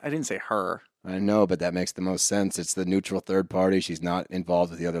 I didn't say her. I know, but that makes the most sense. It's the neutral third party. She's not involved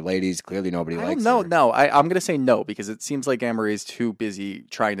with the other ladies. Clearly nobody likes her. No. I'm going to say no, because it seems like Anne-Marie is too busy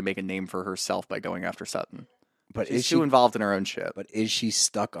trying to make a name for herself by going after Sutton. But she's too involved in her own shit. But is she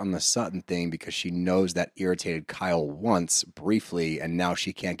stuck on the Sutton thing because she knows that irritated Kyle once, briefly, and now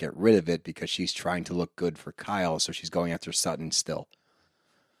she can't get rid of it because she's trying to look good for Kyle, so she's going after Sutton still?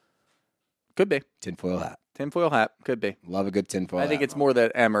 Could be. Tinfoil hat. Tinfoil hat. Could be. Love a good tinfoil hat. I think it's more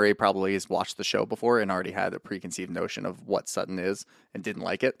that Anne-Marie probably has watched the show before and already had a preconceived notion of what Sutton is and didn't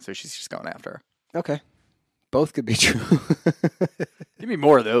like it, so she's just going after her. Okay. Both could be true. Give me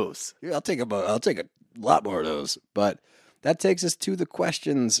more of those. Yeah, I'll take a lot more of those. But that takes us to the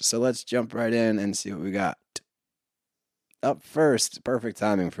questions. So let's jump right in and see what we got. Up first, perfect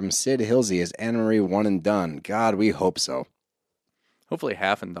timing from Sid Hilsey. Is Anne-Marie one and done? God, we hope so. Hopefully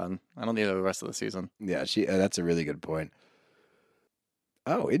half and done. I don't need the rest of the season. Yeah, that's a really good point.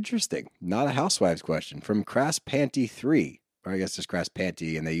 Oh, interesting. Not a Housewives question. From Crass Panty 3. Or I guess just Crass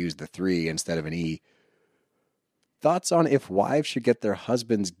Panty, and they used the 3 instead of an E. Thoughts on if wives should get their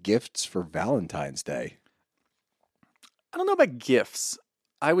husbands gifts for Valentine's Day? I don't know about gifts.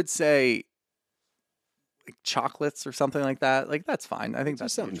 I would say like chocolates or something like that. Like, that's fine. I think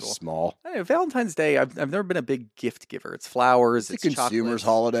that's something usual. Small. Valentine's Day, I've never been a big gift giver. It's flowers. It's a consumer's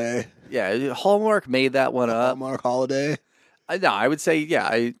holiday. Yeah, Hallmark made that one up. Hallmark holiday. I would say,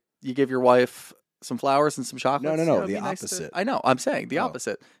 you give your wife some flowers and some chocolates. No, the opposite. I know. I'm saying the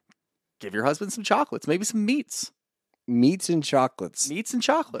opposite. Give your husband some chocolates, maybe some meats. Meats and chocolates. Meats and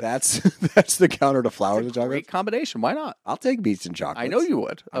chocolates. That's the counter to flowers and chocolates. Great combination. Why not? I'll take meats and chocolates. I know you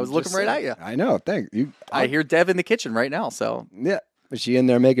would. I was looking right at you. I know. Thank you. I hear Dev in the kitchen right now. So yeah, is she in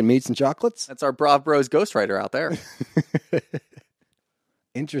there making meats and chocolates? That's our Brav Bros ghostwriter out there.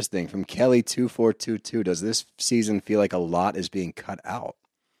 Interesting. From Kelly2422. Does this season feel like a lot is being cut out?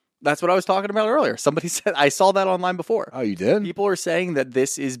 That's what I was talking about earlier. Somebody said, I saw that online before. Oh, you did? People are saying that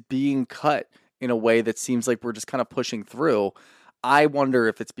this is being cut in a way that seems like we're just kind of pushing through. I wonder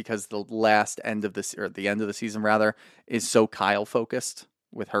if it's because the end of the season rather, is so Kyle focused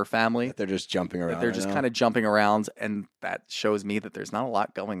with her family. That they're just jumping around. They're just kind of jumping around, and that shows me that there's not a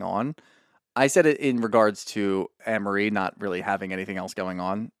lot going on. I said it in regards to Anne-Marie not really having anything else going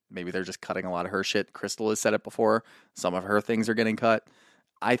on. Maybe they're just cutting a lot of her shit. Crystal has said it before. Some of her things are getting cut.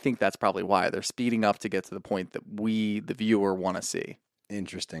 I think that's probably why. They're speeding up to get to the point that we, the viewer, want to see.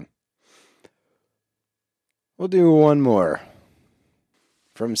 Interesting. We'll do one more.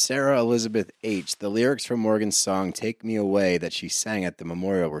 From Sarah Elizabeth H. The lyrics from Morgan's song, Take Me Away, that she sang at the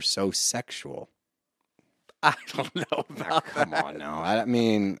memorial were so sexual. I don't know about Come on now. I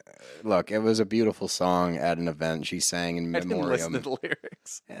mean, look, it was a beautiful song at an event. She sang in memoriam. I didn't listen to the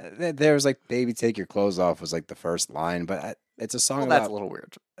lyrics. There was like, Baby, Take Your Clothes Off was like the first line, but it's a song that's a little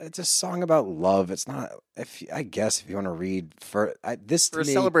weird. It's a song about love. It's not, I guess if you want to read, for a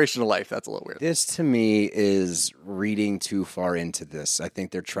celebration of life, that's a little weird. This to me is reading too far into this. I think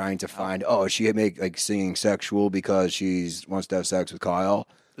they're trying to find, she make like singing sexual because she wants to have sex with Kyle.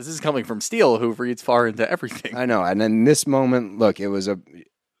 This is coming from Steele, who reads far into everything. I know. And in this moment, look, it was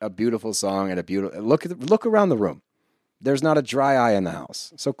a beautiful song and a beautiful look around the room. There's not a dry eye in the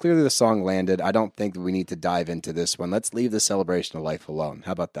house. So clearly the song landed. I don't think that we need to dive into this one. Let's leave the celebration of life alone.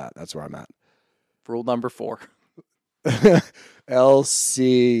 How about that? That's where I'm at. Rule number 4.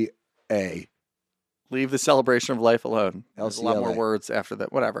 LCA. Leave the celebration of life alone. There's a lot more LCLA. words after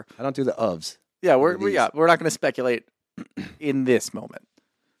that. Whatever. I don't do the ofs. Yeah, we're not going to speculate in this moment.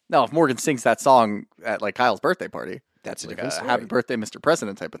 No, if Morgan sings that song at like Kyle's birthday party, that's like a happy birthday, Mr.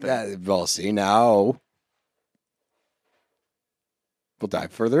 President type of thing. Yeah, well, see now. We'll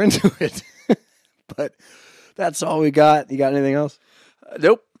dive further into it. But that's all we got. You got anything else?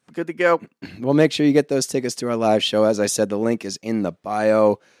 Nope. good to go. Well, make sure you get those tickets to our live show. As I said, the link is in the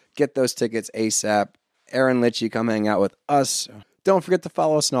bio. Get those tickets ASAP. Aaron Litchie, come hang out with us. Don't forget to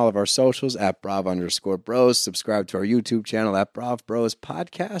follow us on all of our socials at Brav_Bros. Subscribe to our YouTube channel at Brav Bros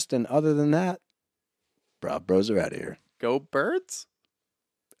Podcast. And other than that, Brav Bros are out of here. Go Birds?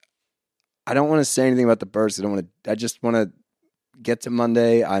 I don't want to say anything about the Birds. I just want to get to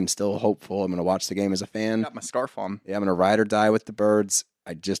Monday. I'm still hopeful. I'm going to watch the game as a fan. Got my scarf on. Yeah, I'm going to ride or die with the Birds.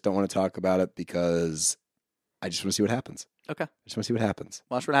 I just don't want to talk about it because I just want to see what happens. Okay. I just want to see what happens.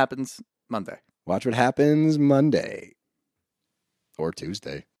 Watch what happens Monday. Watch what happens Monday or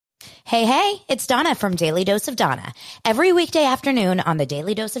Tuesday. Hey, it's Donna from Daily Dose of Donna. Every weekday afternoon on the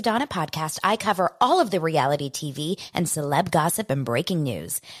Daily Dose of Donna podcast, I cover all of the reality TV and celeb gossip and breaking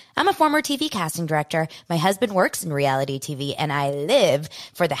news. I'm a former TV casting director. My husband works in reality TV, and I live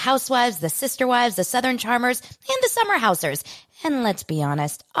for the Housewives, the Sister Wives, the Southern Charmers, and the Summer Housers. And let's be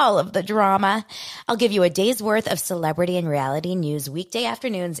honest, all of the drama. I'll give you a day's worth of celebrity and reality news weekday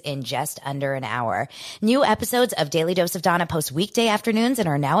afternoons in just under an hour. New episodes of Daily Dose of Donna post weekday afternoons and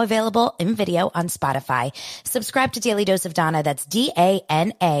are now available in video on Spotify. Subscribe to Daily Dose of Donna, that's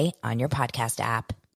DANA, on your podcast app.